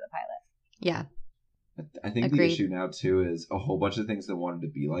watching after the pilot. Yeah. I think Agreed. The issue now, too, is a whole bunch of things that wanted to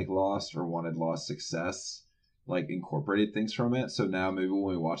be like Lost or wanted Lost success, like, incorporated things from it. So now maybe when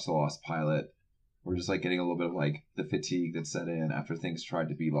we watch the Lost pilot, we're just, like, getting a little bit of, like, the fatigue that set in after things tried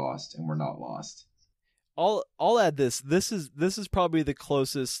to be Lost and we're not Lost. I'll add this. This is probably the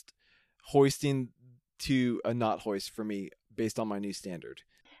closest hoisting to a not hoist for me based on my new standard.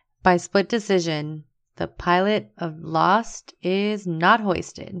 By split decision, the pilot of Lost is not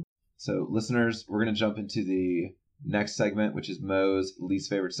hoisted. So, listeners, we're going to jump into the next segment, which is Mo's least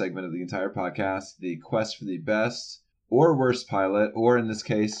favorite segment of the entire podcast, the quest for the best or worst pilot, or in this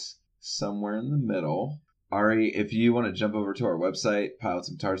case, somewhere in the middle. Ari, if you want to jump over to our website,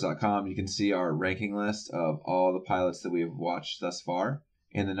 pilotsandtards.com, you can see our ranking list of all the pilots that we have watched thus far.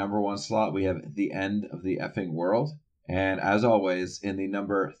 In the number 1 slot, we have The End of the Effing World. And as always, in the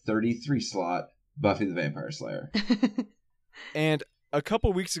number 33 slot, Buffy the Vampire Slayer. And a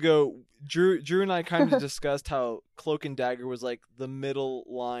couple weeks ago, Drew and I kind of discussed how Cloak and Dagger was like the middle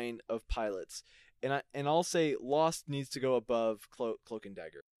line of pilots. And I'll say Lost needs to go above Cloak and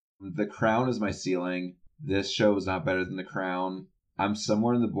Dagger. The Crown is my ceiling. This show is not better than The Crown. I'm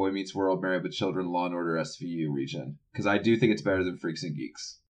somewhere in the Boy Meets World, Married with Children, Law & Order SVU region. Because I do think it's better than Freaks and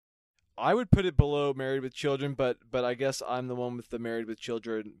Geeks. I would put it below Married with Children, but I guess I'm the one with the Married with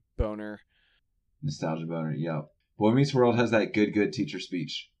Children boner. Nostalgia boner, yep. Boy Meets World has that good teacher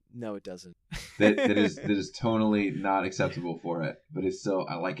speech. No, it doesn't. that is tonally not acceptable for it. But it's still,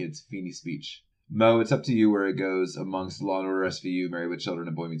 I like it. It's Feeney speech. Mo, it's up to you where it goes amongst Law & Order SVU, Married with Children,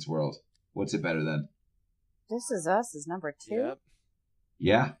 and Boy Meets World. What's it better than? This Is Us is number 2. Yep.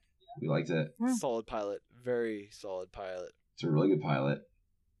 Yeah, we liked it. Solid pilot. Very solid pilot. It's a really good pilot.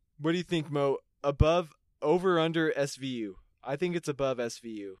 What do you think, Mo? Above, over, under SVU? I think it's above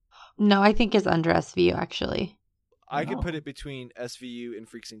SVU. No, I think it's under SVU, actually. I could put it between SVU and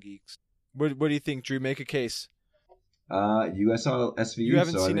Freaks and Geeks. What do you think, Drew? Make a case. You guys saw SVU. You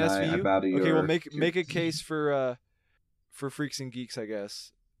haven't so seen SVU? I bow to okay, your, well, make a case for Freaks and Geeks, I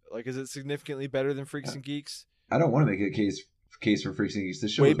guess. Like, is it significantly better than Freaks and Geeks? I don't want to make a case for Freaks and Geeks.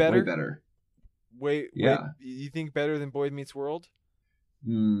 This show way is better? way better. Yeah. You think better than Boy Meets World?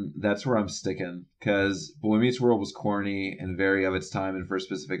 That's where I'm sticking. Because Boy Meets World was corny and very of its time and for a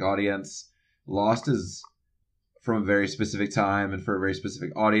specific audience. Lost is from a very specific time and for a very specific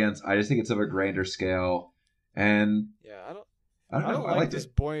audience. I just think it's of a grander scale. And yeah, I don't know. I like this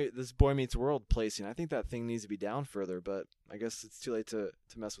Boy Meets World placing. I think that thing needs to be down further, but I guess it's too late to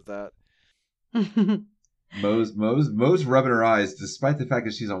mess with that. Mo's rubbing her eyes despite the fact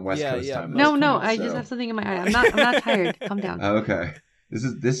that she's on West Coast time. No, I just have something in my eye. I'm not tired. Calm down. Okay.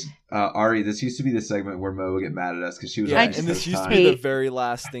 Ari, this used to be the segment where Mo would get mad at us because she was and this used to be the very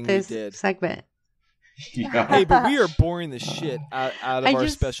last thing we did. Segment. Yeah. Hey, but we are boring the shit out of our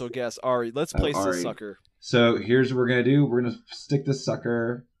special guest, Ari. Let's place this sucker. So here's what we're going to do. We're going to stick this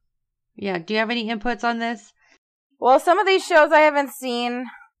sucker. Yeah. Do you have any inputs on this? Well, some of these shows I haven't seen.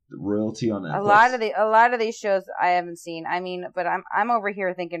 The royalty on Netflix. A lot of these shows I haven't seen. I mean, but I'm over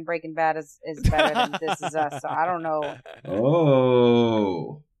here thinking Breaking Bad is better than This Is Us. So I don't know.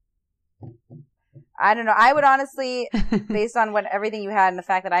 Oh. I don't know. I would honestly, based on everything you had and the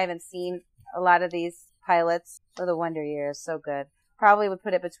fact that I haven't seen a lot of these pilots for the Wonder Years, so good. Probably would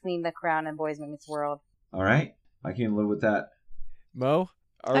put it between The Crown and Boy Meets World. All right, I can live with that. Mo,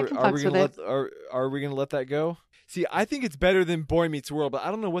 are we gonna let that go? See, I think it's better than Boy Meets World, but I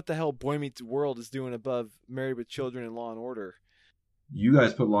don't know what the hell Boy Meets World is doing above Married with Children and Law and Order. You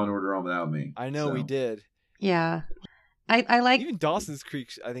guys put Law and Order on without me. I know we did. Yeah, I like even Dawson's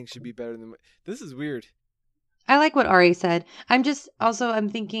Creek. I think should be better than. This is weird. I like what Ari said. I'm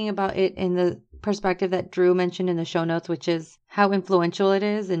thinking about it in the perspective that Drew mentioned in the show notes, which is how influential it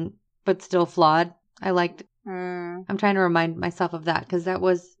is but still flawed. I'm trying to remind myself of that because that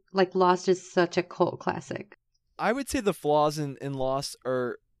was like Lost is such a cult classic. I would say the flaws in Lost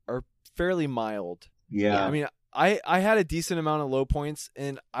are fairly mild. Yeah. I mean, I had a decent amount of low points,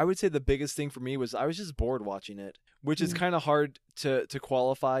 and I would say the biggest thing for me was I was just bored watching it, which is kind of hard to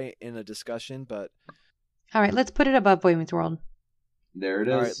qualify in a discussion, but... All right, let's put it above Boy Meets World. There it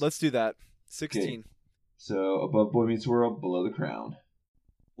is. All right, let's do that. 16. Okay. So above Boy Meets World, below The Crown.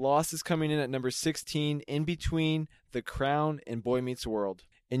 Lost is coming in at number 16, in between The Crown and Boy Meets World.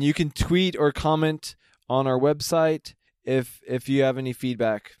 And you can tweet or comment on our website if you have any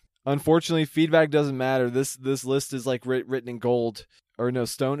feedback. Unfortunately, feedback doesn't matter. This list is like written in gold. Or no,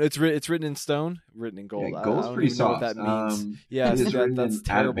 stone. It's written in stone? Written in gold. Yeah, gold's I don't pretty even know soft. what that means. It's written that's in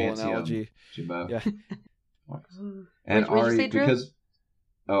terrible adamantium, analogy. Jimbo. Yeah. And What'd you Ari, say, Drew? because...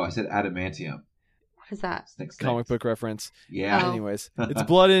 Oh, I said adamantium. What is that? Snakes. Comic book reference. Yeah. Oh. Anyways, it's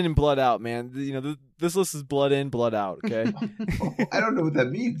blood in and blood out, man. You know, this list is blood in, blood out. Okay. I don't know what that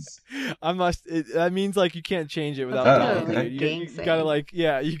means. That means like you can't change it without Oh, dying. okay. You Gang gotta saying.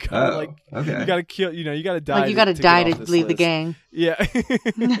 you gotta Okay. you gotta kill. You know, you gotta die. Like you got to die get to off this leave the list. gang. Yeah.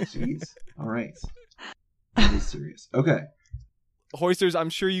 Jeez. All right. That is serious. Okay. Hoisters, I'm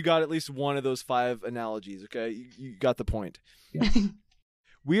sure you got at least one of those 5 analogies. Okay, you got the point. Yes.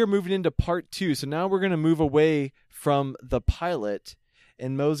 We are moving into part 2, so now we're going to move away from the pilot,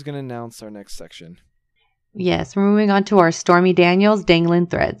 and Mo's going to announce our next section. Yes, we're moving on to our Stormy Daniels dangling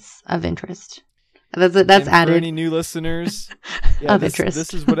threads of interest. That's And added. For any new listeners, Of interest.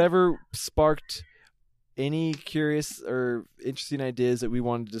 This is whatever sparked any curious or interesting ideas that we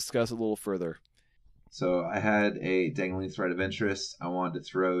wanted to discuss a little further. So I had a dangling thread of interest I wanted to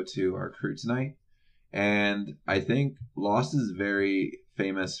throw to our crew tonight. And I think Lost is very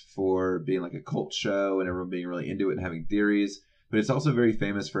famous for being like a cult show and everyone being really into it and having theories. But it's also very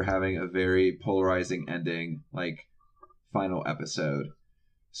famous for having a very polarizing ending, like final episode.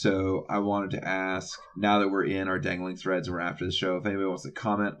 So I wanted to ask, now that we're in our dangling threads and we're after the show, if anybody wants to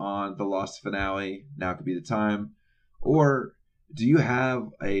comment on the Lost finale, now could be the time. Or do you have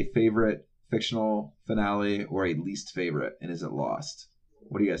a favorite fictional finale or a least favorite, and is it Lost?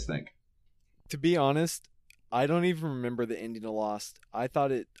 What do you guys think? To be honest, I don't even remember the ending of Lost. I thought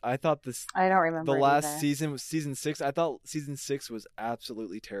this I don't remember the it last either. season was season 6. I thought season 6 was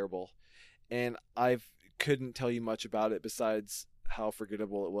absolutely terrible, and I couldn't tell you much about it besides how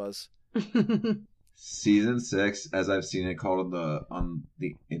forgettable it was. Season 6, as I've seen it called on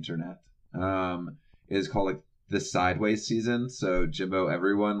the internet, is called like the sideways season. So Jimbo,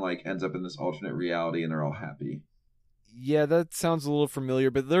 everyone like ends up in this alternate reality and they're all happy. Yeah, that sounds a little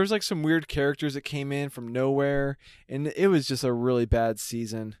familiar, but there was like some weird characters that came in from nowhere, and it was just a really bad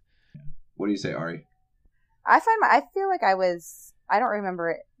season. What do you say, Ari? I feel like I don't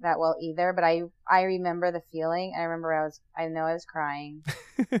remember it that well either, but I remember the feeling. I remember I know I was crying.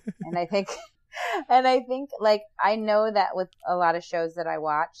 and I think like I know that with a lot of shows that I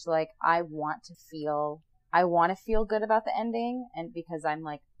watch, like I want to feel good about the ending, and because I'm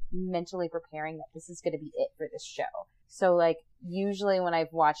like mentally preparing that this is going to be it for this show. So like usually when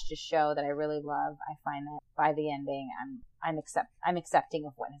I've watched a show that I really love, I find that by the ending I'm accepting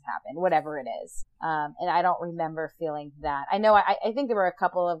of what has happened, whatever it is. And I don't remember feeling that. I know I think there were a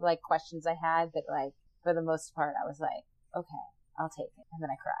couple of like questions I had, but like for the most part I was like, okay, I'll take it. And then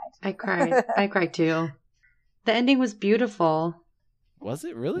I cried. I cried too. The ending was beautiful. Was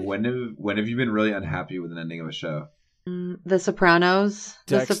it really? When have you been really unhappy with an ending of a show? The Sopranos.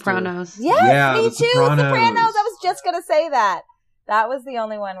 Dexter. The Sopranos. Yes, Yeah, me The too. Sopranos. Sopranos. I was just gonna say that. That was the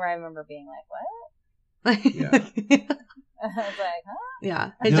only one where I remember being like, "What?" Yeah. I was like, "Huh?"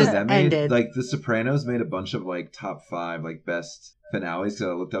 Yeah, it No, just that made, ended. like The Sopranos made a bunch of like top 5 like best finales.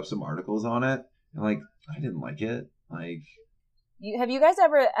 So I looked up some articles on it, and like I didn't like it. Like Have you guys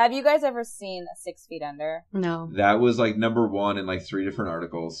ever seen 6 Feet Under? No. that was like number 1 in like 3 different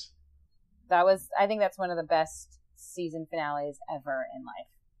articles. I think that's one of the best season finales ever in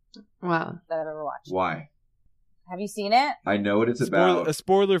life Wow. that I've ever watched. Why? Have you seen it? I know what it's about.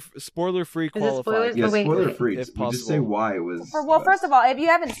 Spoiler free Is it qualified. spoilers? Yeah, Oh, wait, spoiler wait. free. If We just say possible. why it was. Well, first of all, if you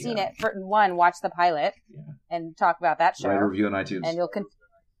haven't seen Yeah. it, for one, watch the pilot Yeah. and talk about that show, Write a review on iTunes. and you'll.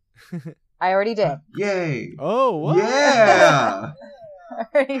 I already did. Yay! Oh, what? Yeah! I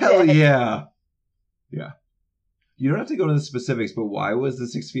already Hell did. yeah! Yeah. You don't have to go into the specifics, but why was the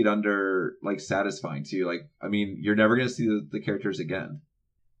 6 Feet Under like satisfying to you? Like, I mean, you're never gonna see the characters again.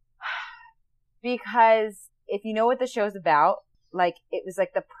 Because if you know what the show's about, like it was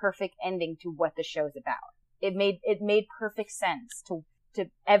like the perfect ending to what the show's about. It made perfect sense to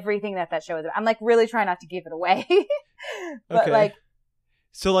everything that show is about. I'm like really trying not to give it away, but Okay. like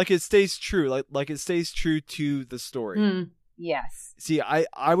So like it stays true, like it stays true to the story. Mm. Yes. See,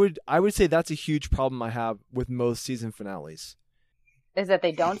 I would say that's a huge problem I have with most season finales. Is that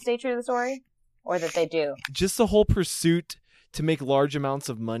they don't stay true to the story, or that they do? Just the whole pursuit to make large amounts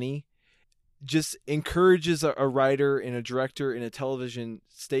of money just encourages a writer and a director in a television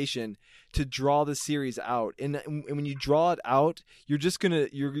station to draw the series out. And when you draw it out, you're just gonna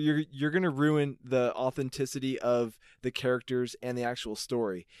you're gonna ruin the authenticity of the characters and the actual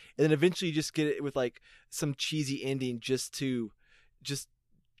story. And then eventually you just get it with like some cheesy ending just to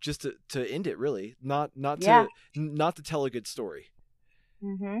end it, really. Not to tell a good story.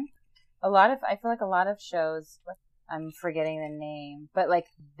 Mm-hmm. I feel like a lot of shows, I'm forgetting the name, but like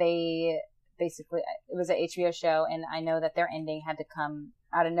they basically, it was an HBO show, and I know that their ending had to come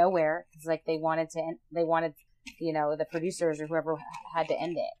out of nowhere because like they wanted the producers or whoever had to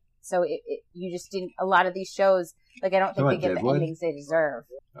end it. So you just didn't. A lot of these shows, like I don't think they get the endings they deserve.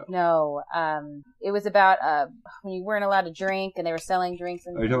 Oh. No, it was about when you weren't allowed to drink and they were selling drinks.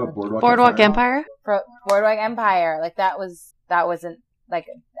 Are you talking about Boardwalk Empire? Boardwalk Empire, like that wasn't. Like,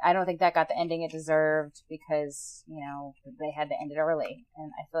 I don't think that got the ending it deserved because, they had to end it early.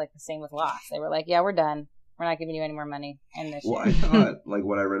 And I feel like the same with Lost. They were like, yeah, we're done. We're not giving you any more money. End this shit. Well, I thought, like,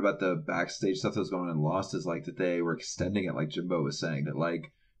 what I read about the backstage stuff that was going on in Lost is, like, that they were extending it, like Jimbo was saying. That,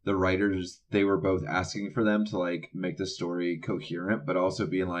 like, the writers, they were both asking for them to, like, make the story coherent, but also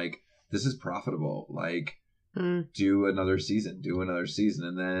being like, this is profitable. Like, do another season.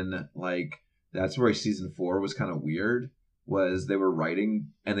 And then, like, that's where season 4 was kind of weird. Was they were writing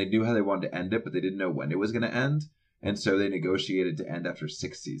and they knew how they wanted to end it, but they didn't know when it was going to end. And so they negotiated to end after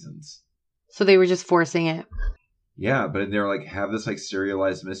 6 seasons. So they were just forcing it. Yeah, but they're like, have this like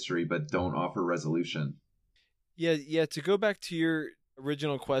serialized mystery, but don't offer resolution. Yeah. To go back to your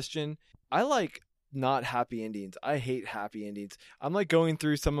original question, I like not happy endings. I hate happy endings. I'm like going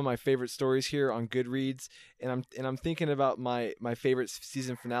through some of my favorite stories here on Goodreads, and I'm thinking about my favorite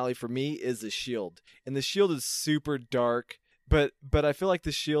season finale for me is The Shield. And The Shield is super dark, but I feel like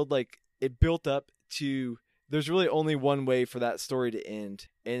The Shield, like, it built up to, there's really only one way for that story to end,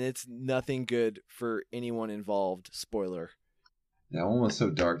 and it's nothing good for anyone involved. Spoiler. That one was so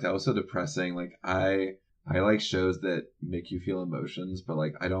dark. That was so depressing. Like, I like shows that make you feel emotions, but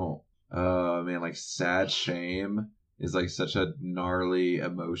like I don't. Man, like Sad Shame is like such a gnarly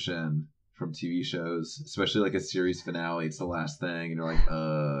emotion from TV shows, especially like a series finale. It's the last thing, and you're like,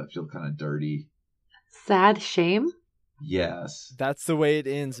 I feel kind of dirty. Sad Shame? Yes. That's the way it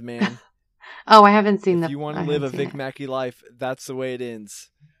ends, man. Oh, I haven't seen that. If you want to live a Vic Mackey life, that's the way it ends.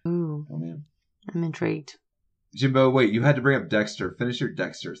 Ooh. Oh, man. I'm intrigued. Jimbo, wait, you had to bring up Dexter. Finish your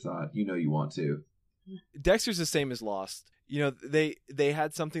Dexter thought. You know you want to. Dexter's the same as Lost. They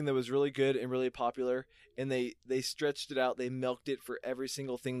had something that was really good and really popular, and they stretched it out. They milked it for every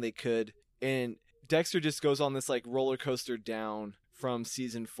single thing they could. And Dexter just goes on this like roller coaster down from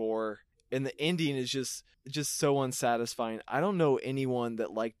season 4, and the ending is just so unsatisfying. I don't know anyone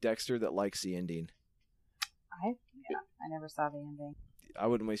that liked Dexter that likes the ending. I never saw the ending. I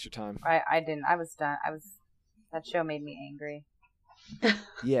wouldn't waste your time. I didn't. I was done. That show made me angry.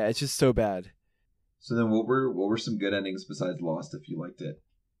 Yeah, it's just so bad. So then what were some good endings besides Lost if you liked it?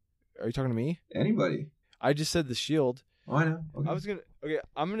 Are you talking to me? Anybody. I just said The Shield. Oh, I know. Okay.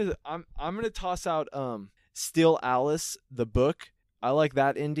 I'm gonna toss out Still Alice, the book. I like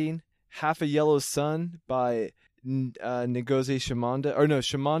that ending. Half a Yellow Sun by Ngozi Shamanda. Or no,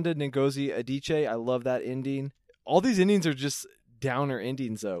 Shamanda Ngozi Adichie. I love that ending. All these endings are just downer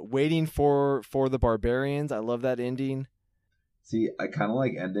endings though. Waiting for the Barbarians. I love that ending. See, I kind of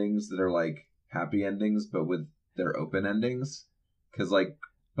like endings that are like happy endings, but with their open endings. Because like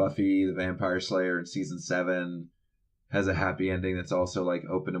Buffy the Vampire Slayer in season 7 has a happy ending that's also like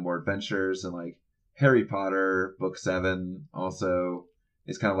open to more adventures, and like Harry Potter book 7 also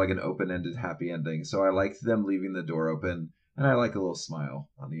is kind of like an open-ended happy ending. So I like them leaving the door open, and I like a little smile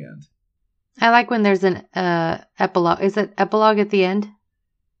on the end. I like when there's an epilogue. Is it epilogue at the end?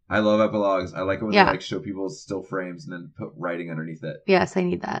 I love epilogues. I like it when they like show people's still frames and then put writing underneath it. Yes, I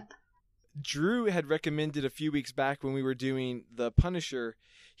need that. Drew had recommended a few weeks back when we were doing The Punisher.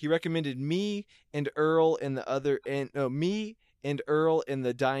 He recommended me and Earl and me and Earl and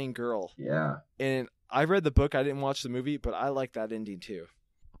the Dying Girl. Yeah. And I read the book. I didn't watch the movie, but I like that ending too.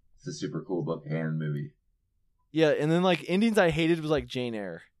 It's a super cool book and movie. Yeah, and then like endings I hated was like Jane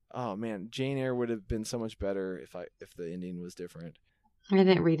Eyre. Oh man, Jane Eyre would have been so much better if the ending was different. I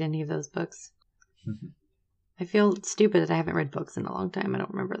didn't read any of those books. I feel stupid that I haven't read books in a long time. I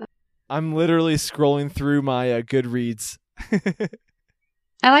don't remember them. I'm literally scrolling through my Goodreads.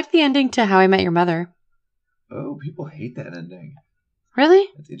 I like the ending to How I Met Your Mother. Oh, people hate that ending. Really?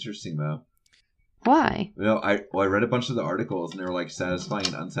 That's interesting, though. Why? I read a bunch of the articles and they were like satisfying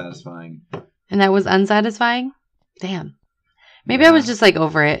and unsatisfying. And that was unsatisfying? Damn. Maybe Yeah. I was just like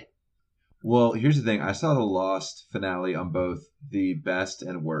over it. Well, here's the thing. I saw the Lost finale on both the best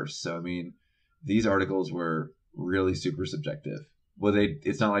and worst. So, I mean, these articles were really super subjective. Well,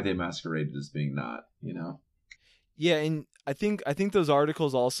 it's not like they masqueraded as being not, you know? Yeah, and I think those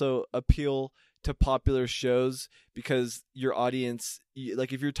articles also appeal to popular shows because your audience,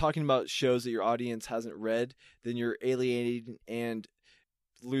 like if you're talking about shows that your audience hasn't read, then you're alienating and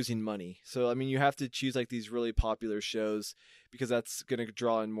losing money. So, I mean, you have to choose like these really popular shows because that's going to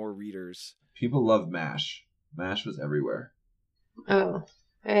draw in more readers. People love MASH. MASH was everywhere. Oh,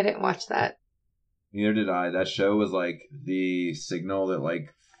 I didn't watch that. Neither did I. That show was like the signal that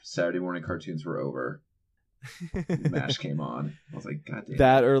like Saturday morning cartoons were over. MASH came on. I was like, God damn.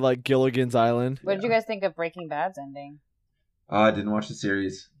 That or like Gilligan's Island. What did you guys think of Breaking Bad's ending? I didn't watch the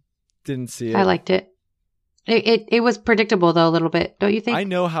series. Didn't see it. I liked it. It was predictable though a little bit, don't you think? I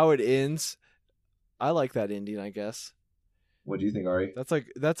know how it ends. I like that ending, I guess. What do you think, Ari? That's like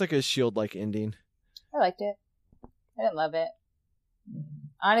a S.H.I.E.L.D. like ending. I liked it. I didn't love it.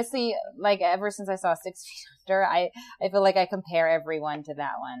 Honestly, like ever since I saw 6 Feet Under, I feel like I compare everyone to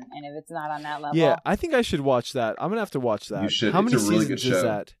that one, and if it's not on that level, Yeah, I think I should watch that. I'm gonna have to watch that. You should. How It's many a really seasons good show. is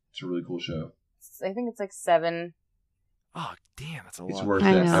that? It's a really cool show. I think it's like 7. Oh, damn, that's a It's lot. worth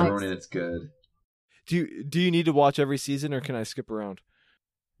I it. know. Everyone in it's good. Do you need to watch every season, or can I skip around?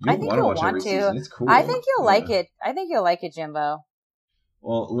 You I don't think want to you'll watch want every to. season. It's cool. I think you'll like Yeah. it. I think you'll like it, Jimbo.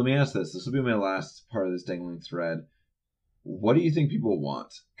 Well, let me ask this. This will be my last part of this dangling thread. What do you think people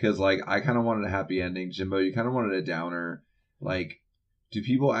want? Because, like, I kind of wanted a happy ending. Jimbo, you kind of wanted a downer. Like, do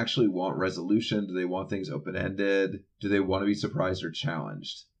people actually want resolution? Do they want things open-ended? Do they want to be surprised or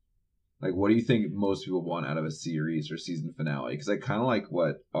challenged? Like, what do you think most people want out of a series or season finale? Because I kind of like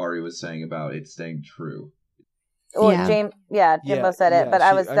what Ari was saying about it staying true. Well, Yeah. Jimbo said it, but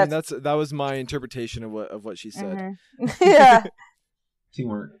that was my interpretation of what she said. Mhm. Yeah.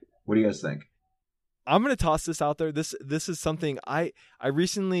 Teamwork. What do you guys think? I'm gonna toss this out there. This is something I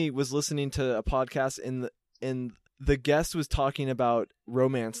recently was listening to a podcast and the guest was talking about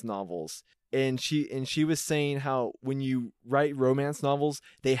romance novels. And she was saying how when you write romance novels,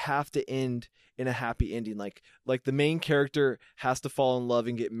 they have to end in a happy ending. Like the main character has to fall in love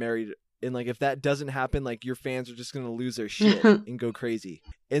and get married. And like if that doesn't happen, like your fans are just gonna lose their shit and go crazy.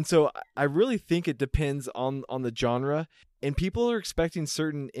 And so I really think it depends on the genre. And people are expecting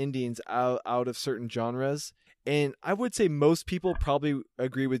certain endings out of certain genres. And I would say most people probably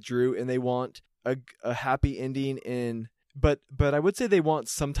agree with Drew and they want a happy ending but I would say they want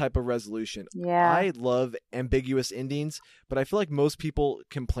some type of resolution. Yeah. I love ambiguous endings, but I feel like most people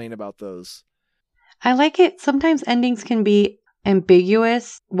complain about those. I like it. Sometimes endings can be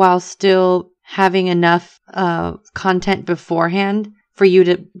ambiguous while still having enough content beforehand for you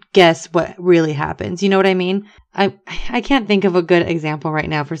to guess what really happens. You know what I mean? I can't think of a good example right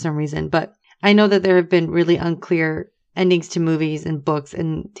now for some reason, but I know that there have been really unclear endings to movies and books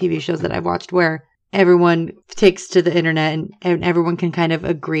and TV shows that I've watched where everyone takes to the internet and everyone can kind of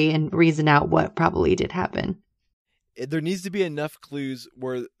agree and reason out what probably did happen. There needs to be enough clues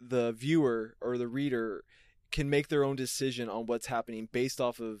where the viewer or the reader can make their own decision on what's happening based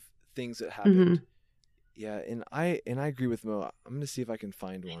off of things that happened. Mm-hmm. Yeah, and I agree with Mo. I'm gonna see if I can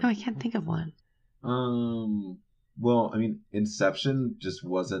find one. No, I can't think of one. Well, I mean, Inception just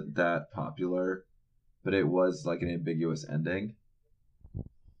wasn't that popular, but it was like an ambiguous ending.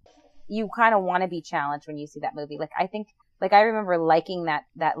 You kind of want to be challenged when you see that movie. Like, I think, like, I remember liking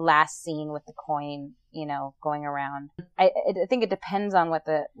that last scene with the coin, you know, going around. I think it depends on what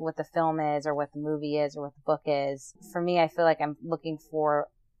the film is or what the movie is or what the book is. For me, I feel like I'm looking for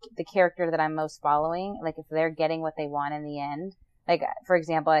the character that I'm most following. Like, if they're getting what they want in the end. Like, for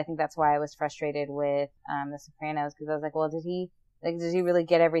example, I think that's why I was frustrated with The Sopranos, because I was like, well, did he really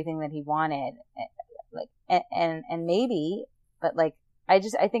get everything that he wanted? Like, and maybe, but like, I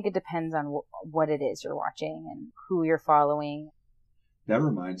think it depends on what it is you're watching and who you're following. That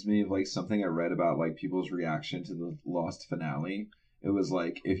reminds me of like something I read about like people's reaction to the Lost finale. It was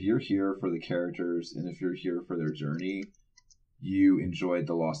like, if you're here for the characters and if you're here for their journey, you enjoyed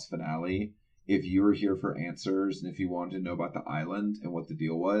the Lost finale. If you were here for answers and if you wanted to know about the island and what the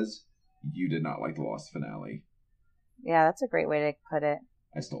deal was, you did not like the Lost finale. Yeah, that's a great way to put it.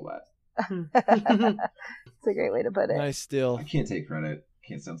 I stole that. It's a great way to put it. Nice still. I can't take credit.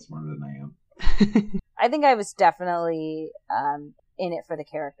 Can't sound smarter than I am. I think I was definitely in it for the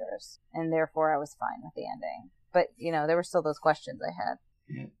characters, and therefore I was fine with the ending. But, you know, there were still those questions I had.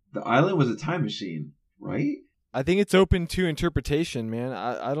 Yeah. The island was a time machine, right? I think it's open to interpretation, man.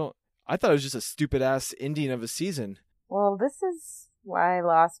 I thought it was just a stupid ass ending of a season. Well, this is why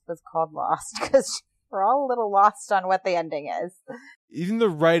Lost was called Lost, because we're all a little lost on what the ending is. Even the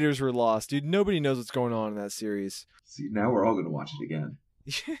writers were lost, dude. Nobody knows what's going on in that series. See, now we're all going to watch it again.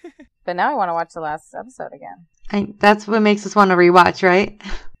 But now I want to watch the last episode again. That's what makes us want to rewatch, right?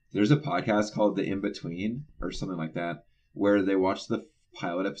 There's a podcast called The In-Between, or something like that, where they watch the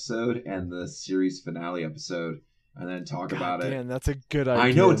pilot episode and the series finale episode, and then talk about it. Man, that's a good idea.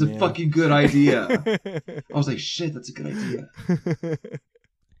 I know, it's man. a fucking good idea. I was like, shit, that's a good idea.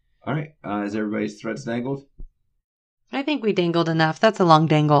 All right, is everybody's threads dangled? I think we dangled enough. That's a long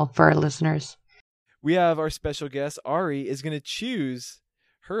dangle for our listeners. We have our special guest, Ari, is going to choose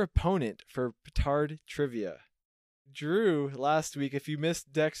her opponent for Petard Trivia. Drew, last week, if you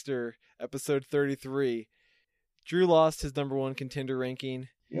missed Dexter, episode 33, Drew lost his number one contender ranking.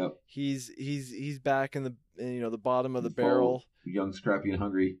 Yep. He's back in the bottom of the barrel. Young, scrappy, and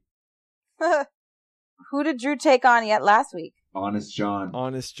hungry. Who did Drew take on yet last week? Honest John.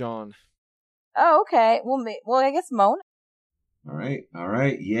 Honest John. Oh, okay. Well, I guess Mona. All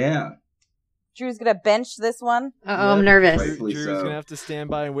right, yeah. Drew's gonna bench this one. I'm nervous. Rightfully Drew's so. going to have to stand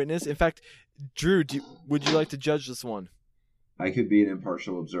by and witness. In fact, Drew, would you like to judge this one? I could be an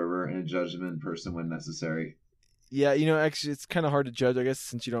impartial observer and a judgment person when necessary. Yeah, actually, it's kind of hard to judge, I guess,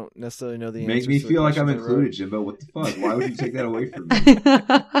 since you don't necessarily know the answers. Make me to the feel like I'm questions I wrote. included, Jimbo. What the fuck? Why would you take that away from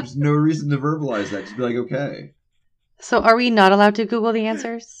me? There's no reason to verbalize that. Just be like, okay. So are we not allowed to Google the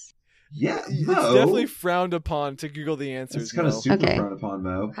answers? Yeah, It's Mo. definitely frowned upon to Google the answers. It's kind of Mo. super Okay. frowned upon,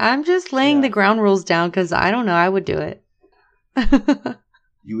 Mo. I'm just laying Yeah. the ground rules down because I don't know. I would do it.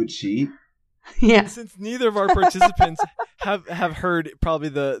 You would cheat? Yeah. Since neither of our participants have heard probably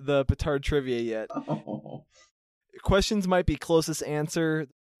the Petard trivia yet, Oh. questions might be closest answer,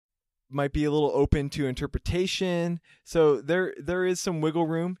 might be a little open to interpretation. So there is some wiggle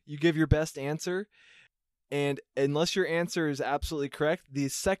room. You give your best answer, and unless your answer is absolutely correct, the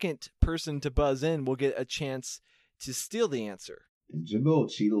second person to buzz in will get a chance to steal the answer. And Jimbo will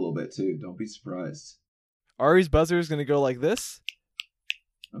cheat a little bit, too. Don't be surprised. Ari's buzzer is going to go like this,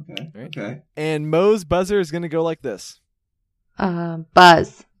 Okay, Right. okay. and Mo's buzzer is going to go like this.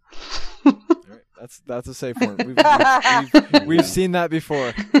 Buzz. All right, that's a safe one. We've seen that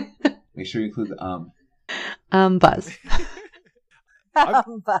before. Make sure you include the Buzz.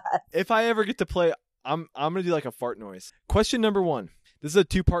 But If I ever get to play, I'm gonna do like a fart noise. Question number 1. This is a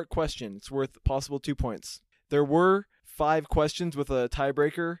 2-part question. It's worth possible 2 points. There were 5 questions with a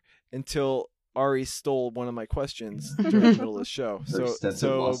tiebreaker until Ari stole one of my questions during the middle of the show. her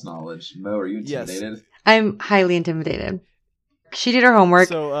extensive lost knowledge. Mo, are you Yes. intimidated? I'm highly intimidated. She did her homework.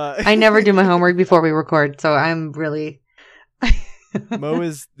 So I never do my homework before we record, so I'm really... Mo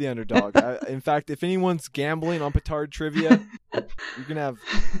is the underdog. In fact, if anyone's gambling on Petard trivia, you're gonna have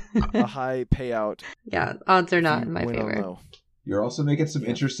a high payout. Yeah, odds are if not you in my win on favor. Mo. You're also making some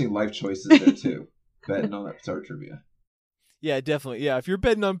interesting life choices there, too. Betting on that Petard trivia. Yeah, definitely. Yeah, if you're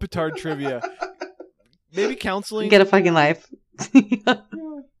betting on Petard trivia, maybe counseling. Get a fucking life.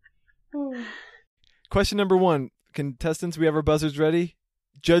 Question number 1. Contestants, we have our buzzers ready.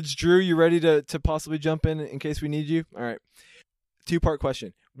 Judge Drew, you ready to possibly jump in case we need you? All right. 2-part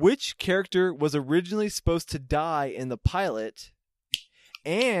question. Which character was originally supposed to die in the pilot?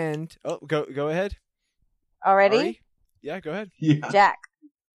 And go ahead. already? Ari? Yeah, go ahead. Yeah. Jack.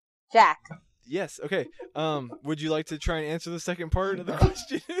 Yes. Okay. Would you like to try and answer the second part of the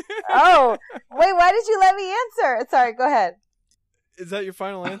question? Oh, wait, why did you let me answer? Sorry, go ahead. Is that your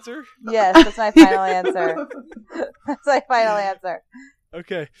final answer? Yes, that's my final answer. That's my final answer.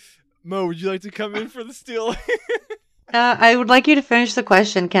 Okay. Mo, would you like to come in for the steal? I would like you to finish the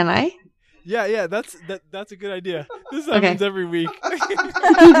question, can I? Yeah, that's a good idea. This happens every week.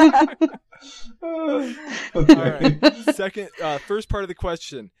 Okay. All right. First part of the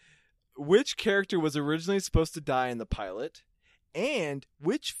question. Which character was originally supposed to die in the pilot? And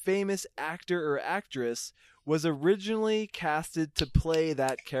which famous actor or actress was originally casted to play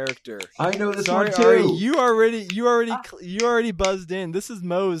that character? I know this Sorry, one too. Ari, you already buzzed in. This is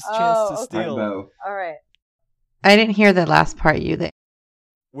Mo's chance to okay. All right, steal. Mo. All right. I didn't hear the last part you did.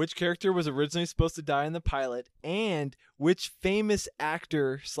 Which character was originally supposed to die in the pilot, and which famous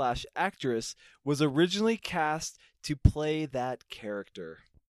actor / actress was originally cast to play that character?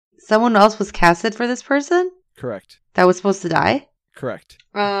 Someone else was casted for this person Correct. that was supposed to die? Correct.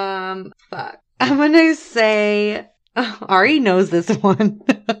 Fuck. I'm gonna say Ari knows this one.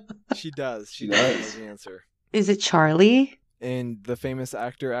 She does. She She does does. know the answer. Is it Charlie? And the famous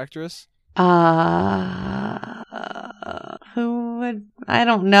actor actress? Who would? I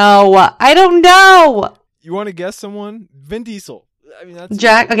don't know. You want to guess someone? Vin Diesel. I mean, that's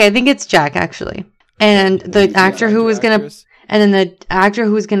Jack. Okay, I think it's Jack actually. And the actor who was gonna, and then the actor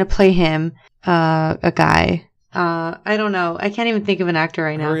who was gonna play him, a guy. I don't know. I can't even think of an actor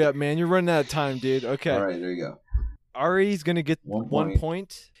right now. Hurry up, man! You're running out of time, dude. Okay. All right, there you go. Ari's gonna get 1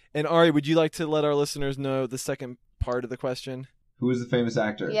 point. And Ari, would you like to let our listeners know the second part of the question? Who is the famous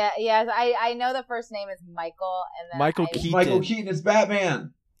actor? Yes. I know the first name is Michael, and then Michael Keaton. Michael Keaton is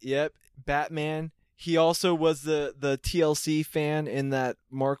Batman. Yep, Batman. He also was the TLC fan in that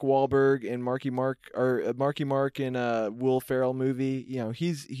Mark Wahlberg and Marky Mark and Will Ferrell movie. You know,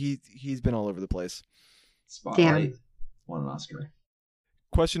 he's been all over the place. Spotlight. Won an Oscar.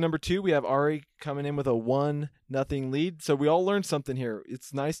 Question number 2, we have Ari coming in with a 1-0 lead. So we all learned something here.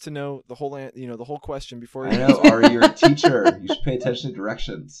 It's nice to know the whole question before. I know, Ari, you're a teacher. You should pay attention to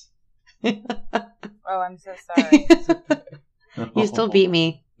directions. Oh, I'm so sorry. You still beat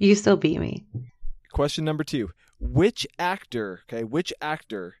me. Question number 2: Which actor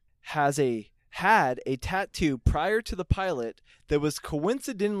had a tattoo prior to the pilot that was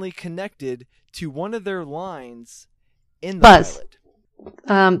coincidentally connected to one of their lines in the Buzz. pilot?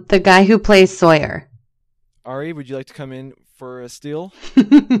 The guy who plays Sawyer. Ari, would you like to come in for a steal?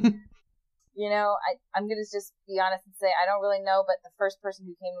 You know, I'm going to just be honest and say I don't really know, but the first person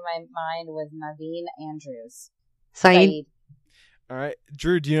who came to my mind was Naveen Andrews. Saeed. All right.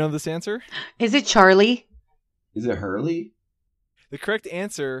 Drew, do you know this answer? Is it Charlie? Is it Hurley? The correct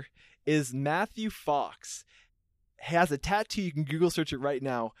answer is Matthew Fox. He has a tattoo, you can Google search it right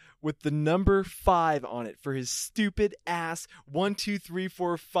now, with the number 5 on it for his stupid ass 1, 2, 3,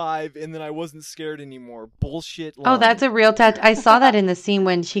 4, 5, and then I wasn't scared anymore. Bullshit line. Oh, that's a real tattoo. I saw that in the scene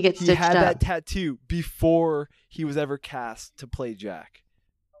when she gets He stitched had up. that tattoo before he was ever cast to play Jack.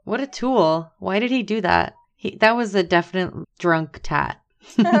 What a tool. Why did he do that? That was a definite drunk tat.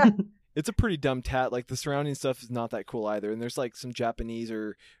 It's a pretty dumb tat. Like, the surrounding stuff is not that cool either, and there's like some Japanese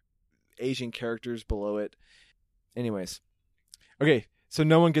or Asian characters below it. Anyways. Okay, so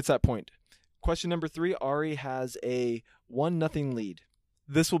no one gets that point. Question number 3, Ari has a 1-0 lead.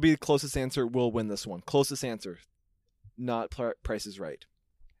 This will be the closest answer. We'll win this one. Closest answer. Not Price is Right.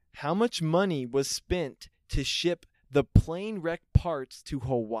 How much money was spent to ship the plane wreck parts to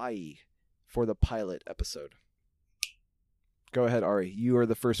Hawaii for the pilot episode? Go ahead, Ari. You are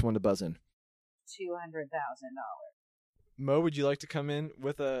the first one to buzz in. $200,000. Mo, would you like to come in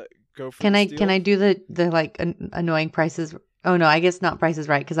with a go for Can the I steal? can I do the like annoying prices? Oh no, I guess not prices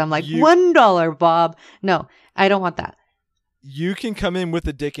right because I'm like $1, Bob. No, I don't want that. You can come in with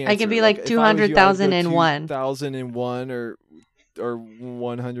a dick answer. I can be like 200,001. 2,001 or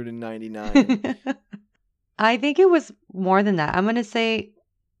 199. I think it was more than that. I'm gonna say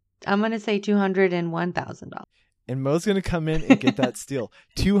 $201,000. And Mo's gonna come in and get that steal.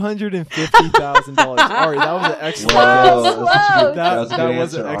 $250,000. Ari, that was an excellent guess. That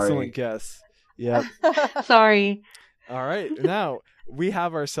was an excellent guess. Yeah. Sorry. All right. Now we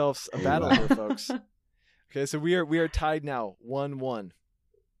have ourselves a battle here, folks. Okay, so we are tied now, 1-1.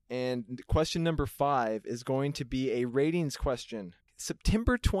 And question number 5 is going to be a ratings question.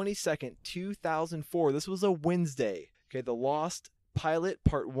 September 22nd, 2004. This was a Wednesday. Okay, The Lost Pilot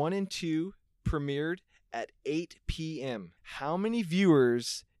Part 1 and 2 premiered at 8 p.m. How many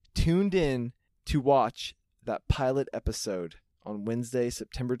viewers tuned in to watch that pilot episode on Wednesday,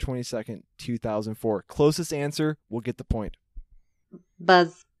 September 22nd, 2004? Closest answer will get the point.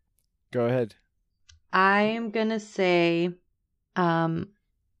 Buzz. Go ahead. I'm gonna say 1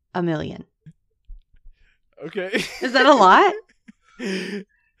 million. Okay. Is that a lot?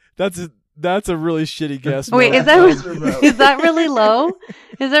 That's a really shitty guess. Wait, Mo. is that really low?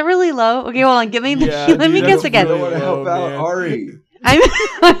 Is that really low? Okay, hold on. Give me let me guess again. I don't want to help out Ari. I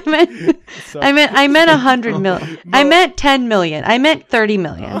meant 100 million. I meant 10 million. I meant 30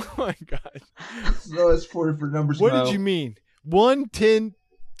 million. Oh my god. No, it's 4 different numbers. What Mo. did you mean? 1, 10,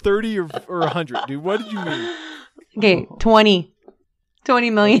 30, or 100, dude? What did you mean? Okay, 20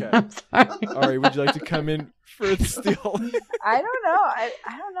 million. Okay. I'm sorry. Ari, would you like to come in for the steal? I don't know. I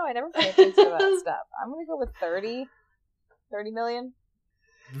don't know. I never pay attention to that stuff. I'm going to go with 30 million.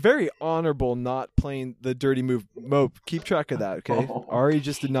 Very honorable not playing the dirty move. Mo, keep track of that, okay? Ari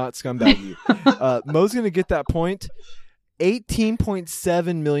just did not scumbag you. Mo's going to get that point.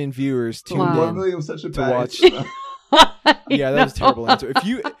 18.7 million viewers tuned Wow. 1 million was such a bad watch. answer. Yeah, that was a terrible answer.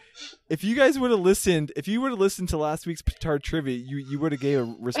 If you guys would have listened, to last week's Petard trivia, you would have gave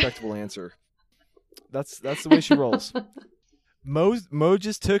a respectable answer. That's the way she rolls. Mo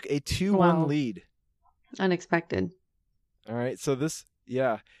just took a 2-1 Wow. lead. Unexpected. All right, so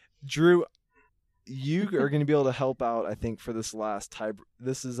Drew, you are going to be able to help out, I think, for this last tie.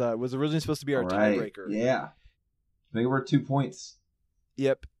 This was originally supposed to be our All right. tiebreaker. Yeah. Make it worth 2 points.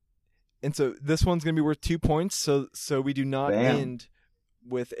 Yep. And so this one's going to be worth 2 points. So we do not Bam. end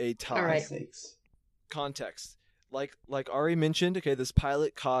with a tie. All right. Sakes. Context. Like Ari mentioned, okay, this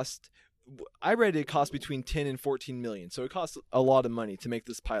pilot cost, I read it cost between 10 and 14 million. So it cost a lot of money to make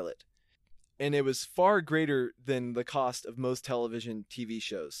this pilot. And it was far greater than the cost of most television TV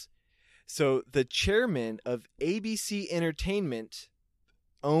shows. So the chairman of ABC Entertainment,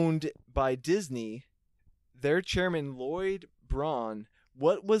 owned by Disney, their chairman, Lloyd Braun,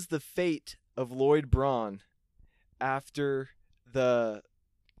 what was the fate of Lloyd Braun after the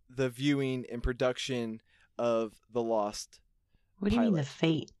viewing and production of The Lost What do you mean the pilot?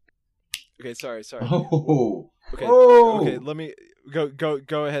 fate? Okay, sorry. Oh. Okay, Oh. okay, let me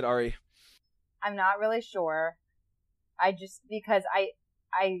go ahead, Ari. I'm not really sure. Because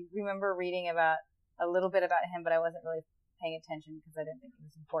I remember reading about a little bit about him, but I wasn't really paying attention because I didn't think it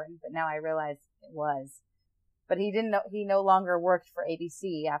was important. But now I realize it was. But he no longer worked for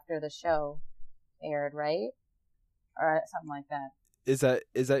ABC after the show aired, right? Or something like that.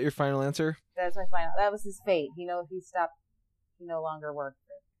 Is that your final answer? That's my final. That was his fate. He stopped. He no longer worked.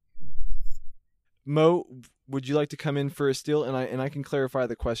 Mo, would you like to come in for a steal? And I can clarify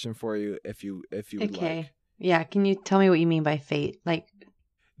the question for you if you would Okay. like. Yeah, can you tell me what you mean by fate? Like,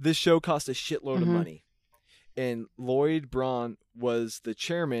 This show cost a shitload of Mhm. money, and Lloyd Braun was the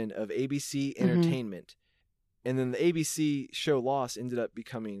chairman of ABC Entertainment, and then the ABC show Lost ended up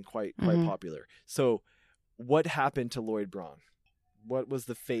becoming quite Mhm. popular. So, what happened to Lloyd Braun? What was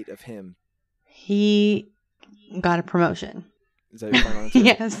the fate of him? he got a promotion. Is that your final answer?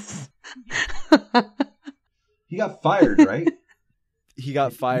 Yes. He got fired, right? He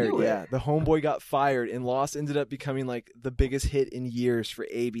got fired, knew it. yeah. The homeboy got fired, and Lost ended up becoming like the biggest hit in years for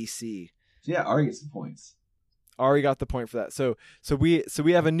ABC. Yeah, Ari gets the points. Ari got the point for that. So we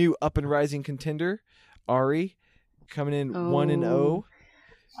have a new up and rising contender, Ari, coming in 1-0.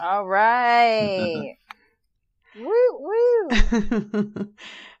 All right. Woo.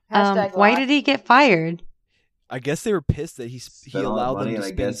 Hashtag Why lost. did he get fired? I guess they were pissed that he Spent all that allowed them money, to and I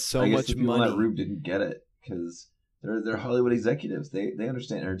spend guess so the much people in that money. room didn't get it because they're Hollywood executives. They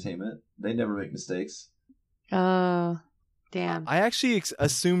understand entertainment. They never make mistakes. Oh, damn. I actually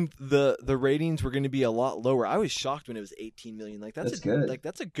assumed the ratings were going to be a lot lower. I was shocked when it was 18 million. Like That's good. Like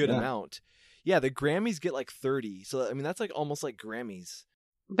that's a good Yeah. amount. Yeah, the Grammys get like 30. So I mean that's like almost like Grammys.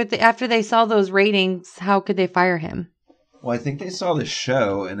 But after they saw those ratings, how could they fire him? Well, I think they saw the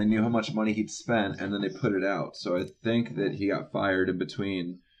show and they knew how much money he'd spent, and then they put it out. So I think that he got fired in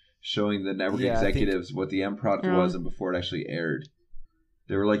between showing the network Yeah, I think- executives what the end product Oh. was and before it actually aired.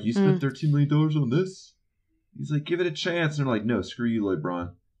 They were like, "You spent $13 million on this?" He's like, "Give it a chance." And they're like, "No, screw you, Lloyd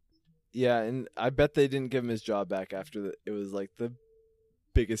Braun." Yeah, and I bet they didn't give him his job back after it was like the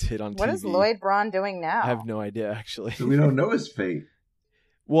biggest hit on TV. What is Lloyd Braun doing now? I have no idea actually. So we don't know his fate.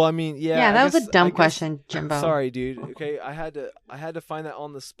 Well, I mean, yeah. Yeah, I that was guess- a dumb I guess- question, Jimbo. Sorry, dude. Okay, I had to find that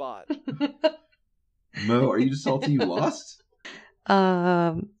on the spot. Mo, are you just salty you lost?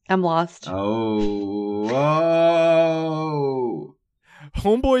 I'm lost. Oh.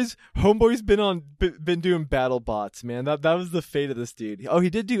 Homeboy's been doing battle bots, man. That was the fate of this dude. Oh, he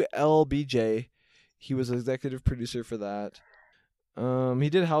did do LBJ. He was executive producer for that. He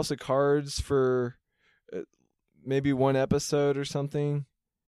did House of Cards for maybe one episode or something.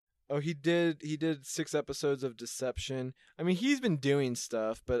 Oh, he did 6 episodes of Deception. I mean, he's been doing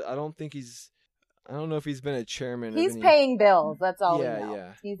stuff, but I don't know if he's been a chairman. He's of any... paying bills. That's all Yeah, we know.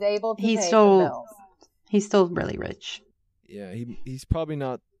 yeah. He's able to He's pay still- the bills. He's still really rich. Yeah, he's probably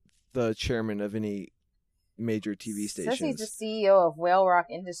not the chairman of any major TV stations. Says he's the CEO of Whale Rock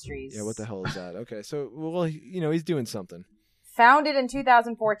Industries. Yeah, what the hell is that? Okay, so well, he's doing something. Founded in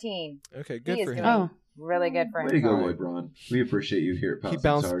 2014. Okay, good He for is him. doing Oh. really good for Way to go, himself. Lloyd Braun. We appreciate you here at Palace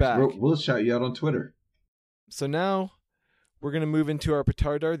bounced Stars. back. We'll shout you out on Twitter. So now we're gonna move into our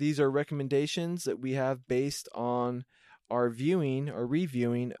petardar. These are recommendations that we have based on our viewing or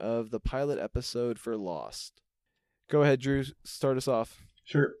reviewing of the pilot episode for Lost. Go ahead, Drew. Start us off.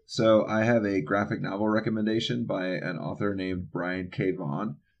 Sure. So I have a graphic novel recommendation by an author named Brian K.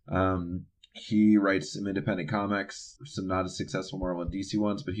 Vaughan. He writes some independent comics, some not as successful Marvel and DC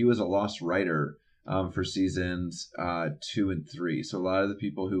ones, but he was a Lost writer for seasons 2 and 3. So a lot of the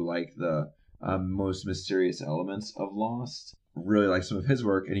people who like the most mysterious elements of Lost really like some of his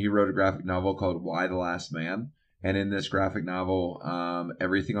work, and he wrote a graphic novel called Y the Last Man. And in this graphic novel,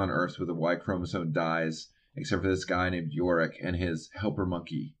 everything on Earth with a Y chromosome dies, except for this guy named Yorick and his helper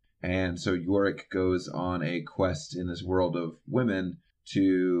monkey. And so Yorick goes on a quest in this world of women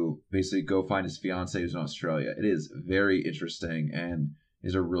to basically go find his fiancée who's in Australia. It is very interesting and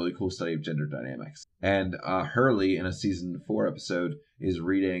is a really cool study of gender dynamics. And Hurley, in a season 4 episode, is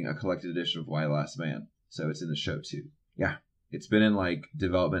reading a collected edition of Y Last Man. So it's in the show too. Yeah. It's been in like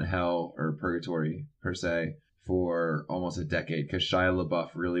development hell or purgatory per se for almost a decade because Shia LaBeouf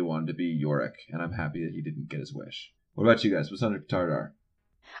really wanted to be Yorick, and I'm happy that he didn't get his wish. What about you guys? What's on your Tardar?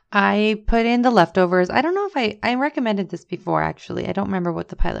 I put in The Leftovers. I don't know if I recommended this before, actually. I don't remember what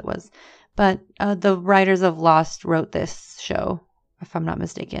the pilot was. But the writers of Lost wrote this show, if I'm not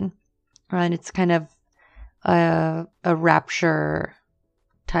mistaken. And it's kind of a rapture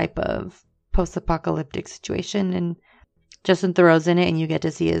type of post-apocalyptic situation. And Justin Theroux's in it, and you get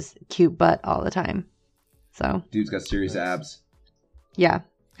to see his cute butt all the time. So Dude's got serious abs. Yeah,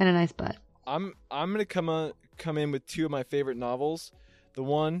 and a nice butt. I'm gonna come in with 2 of my favorite novels. The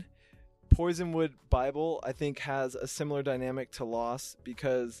one, Poisonwood Bible, I think has a similar dynamic to Lost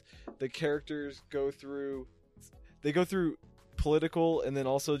because the characters go through political and then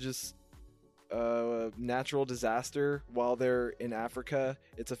also just natural disaster while they're in Africa.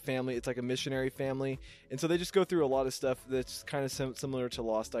 It's a family, it's like a missionary family, and so they just go through a lot of stuff that's kind of similar to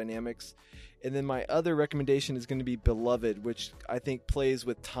Lost dynamics. And then my other recommendation is going to be Beloved, which I think plays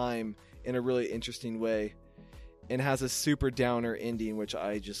with time in a really interesting way and has a super downer ending, which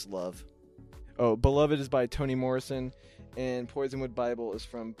I just love. Oh, Beloved is by Toni Morrison, and Poisonwood Bible is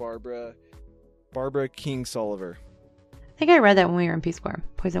from Barbara Kingsolver. I think I read that when we were in Peace Corps,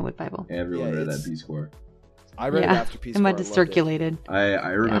 Poisonwood Bible. Everyone read that Peace Corps. I read it after Peace Corps. It might have circulated. I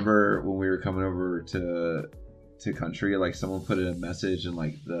remember when we were coming over to country, like someone put in a message in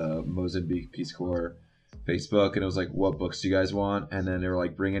like the Mozambique Peace Corps Facebook, and it was like, what books do you guys want? And then they were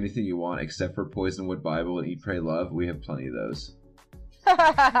like, bring anything you want except for Poisonwood Bible and Eat, Pray, Love. We have plenty of those.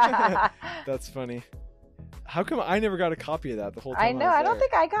 That's funny. How come I never got a copy of that the whole time? I know. I don't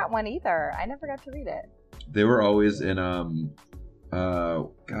think I got one either. I never got to read it. They were always in the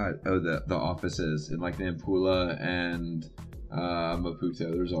offices in like Nampula and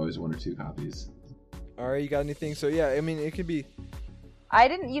Maputo. There's always 1 or 2 copies. All right, you got anything? So yeah, I mean, it could be. I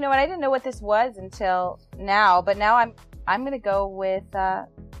didn't know what this was until now, but now I'm gonna go with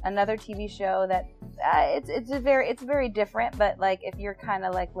another TV show that it's very different, but like if you're kind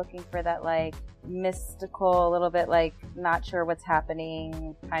of like looking for that like mystical, a little bit like not sure what's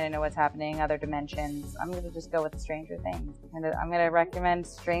happening, kind of know what's happening, other dimensions, I'm gonna just go with Stranger Things. And I'm gonna recommend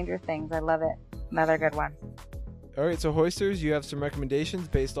Stranger Things. I love it. Another good one. All right, so Hoisters, you have some recommendations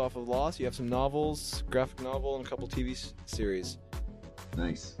based off of Lost. You have some novels, graphic novel, and a couple TV series.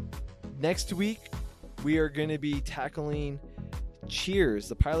 Nice. Next week, we are going to be tackling Cheers,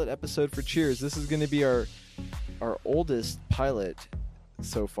 the pilot episode for Cheers. This is going to be our oldest pilot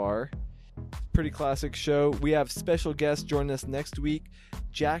so far. Pretty classic show. We have special guests joining us next week,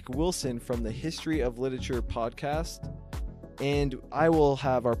 Jack Wilson from the History of Literature podcast. And I will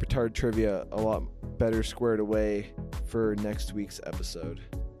have our Petard trivia a lot better squared away for next week's episode.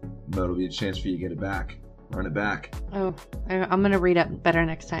 But it'll be a chance for you to get it back. Run it back. Oh, I'm going to read it better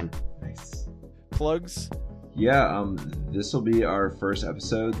next time. Nice. Plugs? Yeah, this will be our first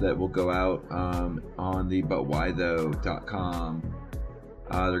episode that will go out on the butwhythough.com.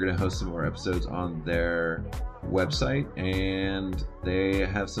 They're going to host some more episodes on their website, and they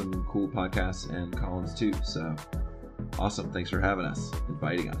have some cool podcasts and columns too. So awesome. Thanks for having us,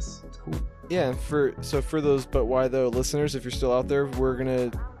 inviting us. It's cool. Yeah, and for those But Why Though listeners, if you're still out there, we're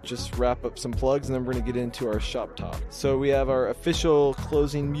going to just wrap up some plugs and then we're going to get into our shop talk. So we have our official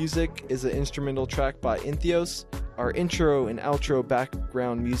closing music is an instrumental track by Intheos. Our intro and outro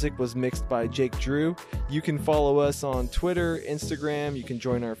background music was mixed by Jake Drew. You can follow us on Twitter, Instagram, you can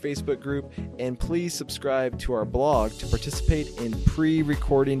join our Facebook group, and please subscribe to our blog to participate in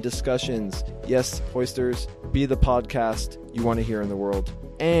pre-recording discussions. Yes, Hoisters, be the podcast you want to hear in the world.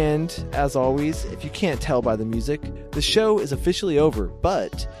 And, as always, if you can't tell by the music, the show is officially over.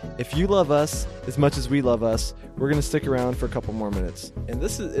 But if you love us as much as we love us, we're going to stick around for a couple more minutes. And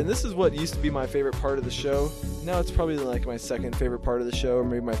this is what used to be my favorite part of the show. Now it's probably like my second favorite part of the show, or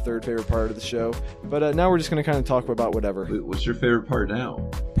maybe my third favorite part of the show. But now we're just going to kind of talk about whatever. Wait, what's your favorite part now?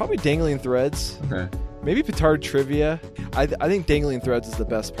 Probably Dangling Threads. Okay. Maybe Petard Trivia. I think Dangling Threads is the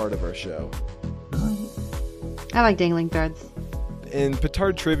best part of our show. I like Dangling Threads. And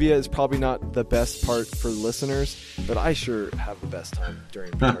Petard Trivia is probably not the best part for listeners, but I sure have the best time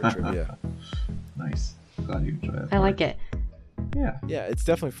during Petard Trivia. Nice. Glad you enjoy it. I like it. Yeah. Yeah, it's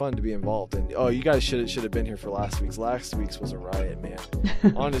definitely fun to be involved. And oh, you guys should have been here for last week's. Last week's was a riot, man.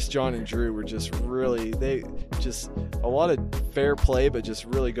 Honest John and Drew were just really a lot of fair play, but just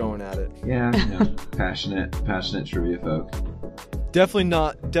really going at it. Yeah. Passionate trivia folk.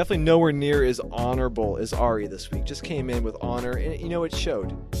 Definitely nowhere near as honorable as Ari this week. Just came in with honor, and it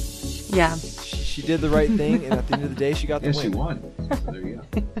showed. Yeah. She she did the right thing, and at the end of the day, she got the Yeah, win. she won. So there you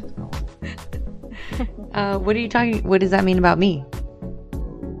go. What does that mean about me?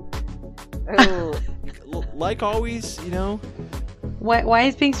 Ooh. Like always, Why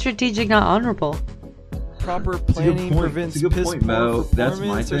is being strategic not honorable? proper It's a good planning point. prevents It's a good piss point, poor Mo. That's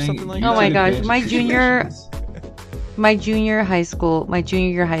my performance or thing. something like You Oh that. my take gosh, advantage my of junior situations. my junior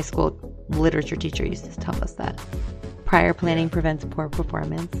year high school literature teacher used to tell us that prior planning prevents poor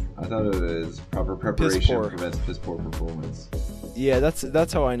performance. I thought it was proper preparation poor. prevents piss poor performance. Yeah,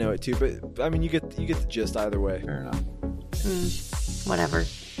 that's how I know it too. But I mean, you get the gist either way. Fair enough. Whatever.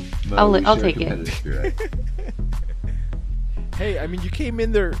 Mo, we I'll share take it. competitive spirit. Hey, I mean, you came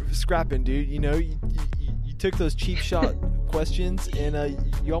in there scrapping, dude. You took those cheap shot questions, and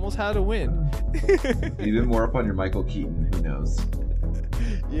you almost had a win. Even more up on your Michael Keaton. Who knows?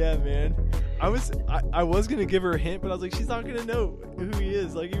 Yeah, man. I was gonna give her a hint, but I was like, she's not gonna know who he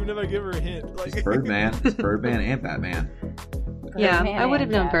is. Like, even if I give her a hint, like It's Birdman. It's Birdman and Batman. Yeah, Birdman I would have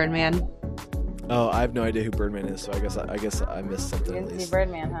and known Batman. Birdman. Oh, I have no idea who Birdman is, so I guess I missed You something at didn't see least.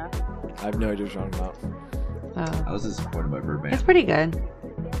 Birdman, huh? I have no idea what you're talking about. I was disappointed by Birdman. It's pretty good.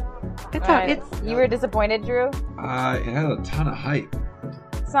 It's Alright, it's You were disappointed, Drew? It had a ton of hype.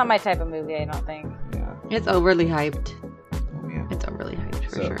 It's not my type of movie, I don't think. Yeah. it's overly hyped. Oh, yeah. It's overly hyped for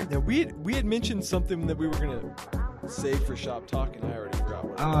So- sure. Now we had mentioned something that we were gonna save for shop talk, and I already forgot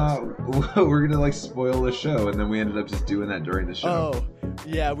what it was. We're gonna like spoil the show, and then we ended up just doing that during the show. Oh,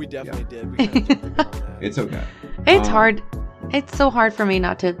 yeah, we definitely did. We kind of jumped the gun on that. It's okay. It's Um, hard. It's so hard for me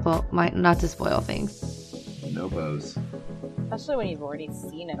not to spoil things. No bows. Especially when you've already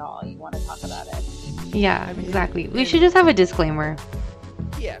seen it all. You want to talk about it. Yeah, I mean, exactly. We and- should just have a disclaimer.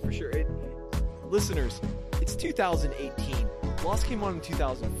 Yeah, for sure. Listeners, it's 2018. Lost came on in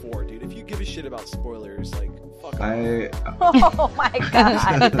 2004, dude. If you give a shit about spoilers, like, fuck off. Oh my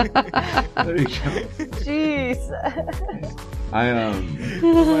god. There you go. Jeez. I I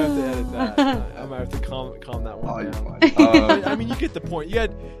might have to edit that. I might have to calm that Oh, one you're down. fine. But, I mean, you get the point. You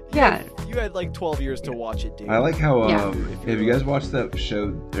Yeah. had like 12 years to watch it, dude. I like how Yeah. have you guys watched that show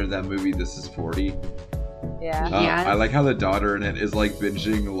or that movie This Is 40? Yeah. Yes. I like how the daughter in it is like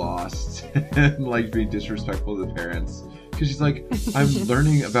binging Lost and like being disrespectful to the parents because she's like, I'm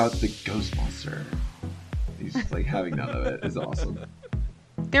learning about the ghost monster. He's just like having none of it. It's awesome.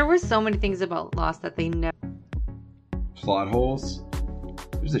 There were so many things about Lost that they never. Plot holes.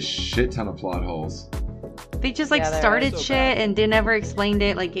 There's a shit ton of plot holes. They just like Yeah, they are started so shit bad. and they never explained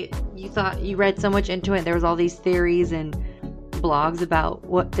it. Like you thought you read so much into it. There was all these theories and blogs about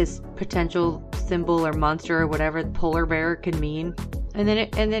what this potential symbol or monster or whatever polar bear could mean, and then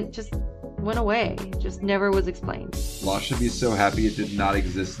it just went away. It just never was explained. Lost should be so happy it did not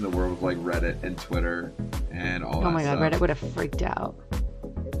exist in the world of like Reddit and Twitter and all that Oh my god, stuff. Reddit would have freaked out.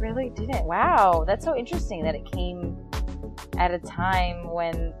 It really didn't. Wow. That's so interesting that it came at a time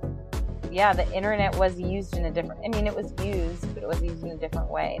when, yeah, the internet was used in a different... I mean, it was used, but it was used in a different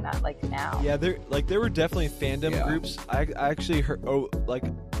way, not like now. Yeah, there were definitely fandom Yeah. groups. I actually heard. Oh, like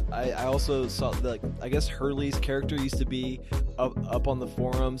I also saw like I guess Hurley's character used to be up on the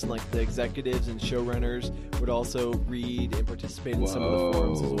forums, and like the executives and showrunners would also read and participate in some of the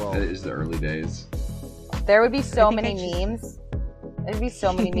forums as well. That is the early days. There would be so I think many I just- memes. There'd be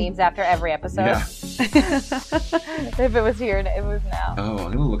so many memes after every episode. Yeah. If it was here and it was now. Oh,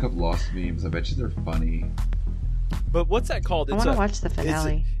 I'm gonna look up Lost memes. I bet you they're funny. But what's that called? I want to watch the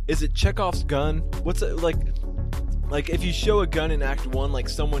finale. Is it Chekhov's gun? What's it like? Like if you show a gun in Act 1, like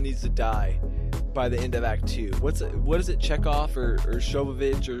someone needs to die by the end of Act 2. What is it? Chekhov or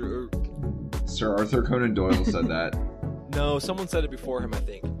Shovovich or Sir Arthur Conan Doyle said that. no? Someone said it before him, I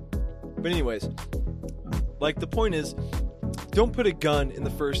think. But anyways, like the point is, don't put a gun in the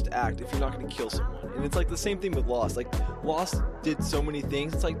first act if you're not going to kill someone. And it's like the same thing with Lost. Like Lost did so many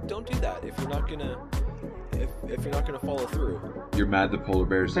things. It's like don't do that if you're not gonna if you're not gonna follow through. You're mad the polar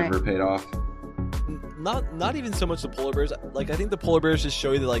bears Right. never paid off? Not even so much the polar bears. Like I think the polar bears just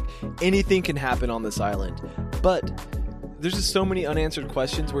show you that like anything can happen on this island, but there's just so many unanswered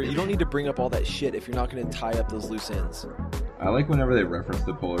questions where you don't need to bring up all that shit if you're not going to tie up those loose ends. I like whenever they reference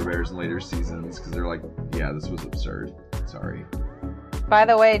the polar bears in later seasons because they're like, yeah, this was absurd. Sorry. By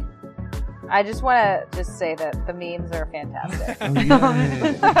the way, I just want to just say that the memes are fantastic. Oh,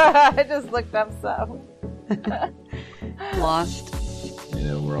 yeah. I just looked up some. Lost. You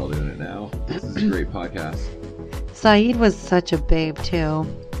know, we're all doing it now. This is a great podcast. Saeed was such a babe too.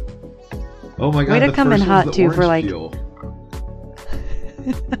 Oh my god, Way to the come in first hot, one's the too, for, orange like- peel.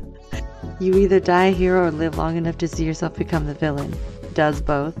 You either die here or live long enough to see yourself become the villain. Does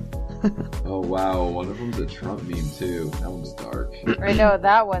both. Oh wow, one of them's a Trump meme too. That one's dark. Or no,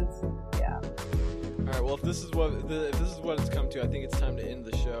 that one's, yeah. right. Well, if this is what it's come to, I think it's time to end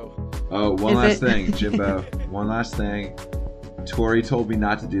the show. Oh, one last thing, Jimbo. One last thing. Tori told me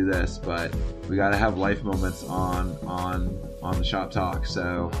not to do this, but we got to have life moments on the Shop Talk.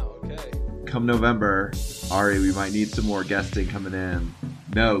 So Okay. come November, Ari, we might need some more guesting coming in.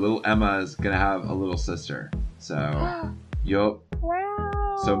 No, little Emma's gonna have a little sister. So, yup.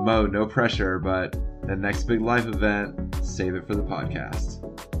 Wow. So Mo, no pressure, but the next big life event, save it for the podcast.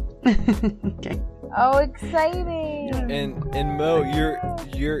 Okay. Oh, exciting! And Mo,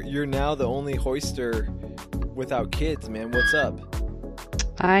 you're now the only hoister without kids, man. What's up?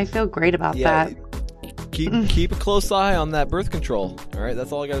 I feel great about that. Keep a close eye on that birth control. All right,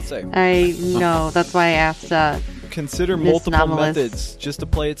 that's all I gotta say. I know. That's why I asked Consider Miss multiple Novelist methods just to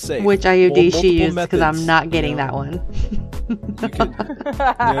play it safe. which IUD Multiple she used because methods, I'm not getting you know. that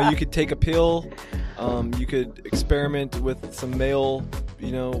one. You could take a pill. You could experiment with some male,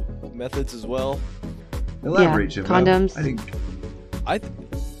 methods as well. Elaborate, Jimbo. condoms. I think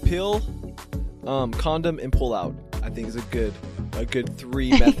Pill, condom, and pull out. I think is a good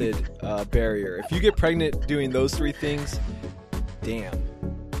 3 method barrier. If you get pregnant doing those 3 things, damn.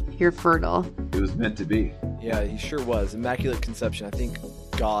 You're fertile. it was meant to be. Yeah, he sure was. Immaculate conception. I think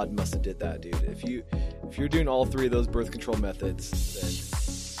God must have did that, dude. If you're doing all 3 of those birth control methods,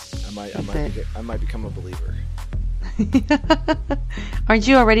 then I might become a believer. Aren't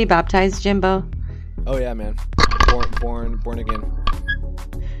you already baptized, Jimbo? Oh yeah, man. Born again.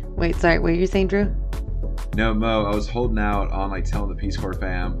 Wait, sorry. What are you saying, Drew? No, Mo, I was holding out on telling the Peace Corps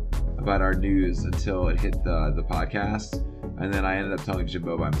fam about our news until it hit the podcast, and then I ended up telling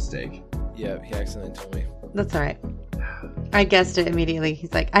Jimbo by mistake. Yeah, he accidentally told me. That's all right. I guessed it immediately.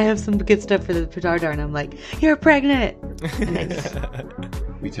 He's like, I have some good stuff for the Petardar, and I'm like, you're pregnant. Nice.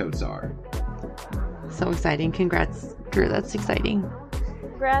 We totes are. So exciting! Congrats, Drew. That's exciting.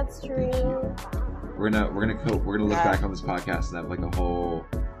 Congrats, Drew. We're gonna look back on this podcast and have a whole,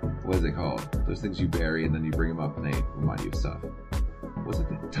 what is it called? Those things you bury and then you bring them up and they remind you of stuff. What's it?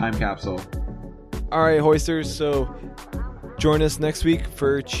 Time capsule. All right, hoisters. So join us next week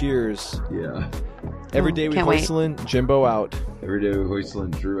for Cheers. Yeah. Every day we can't wait. hoistlin', Jimbo out. Every day we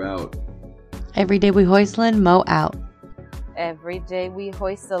hoistlin', Drew out. Every day we hoistlin', Mo out. Every day we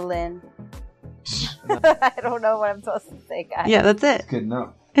hoistlin'. I don't know what I'm supposed to say, guys. Yeah, that's it. Good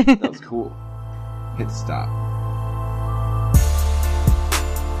enough. That was cool. Hit stop.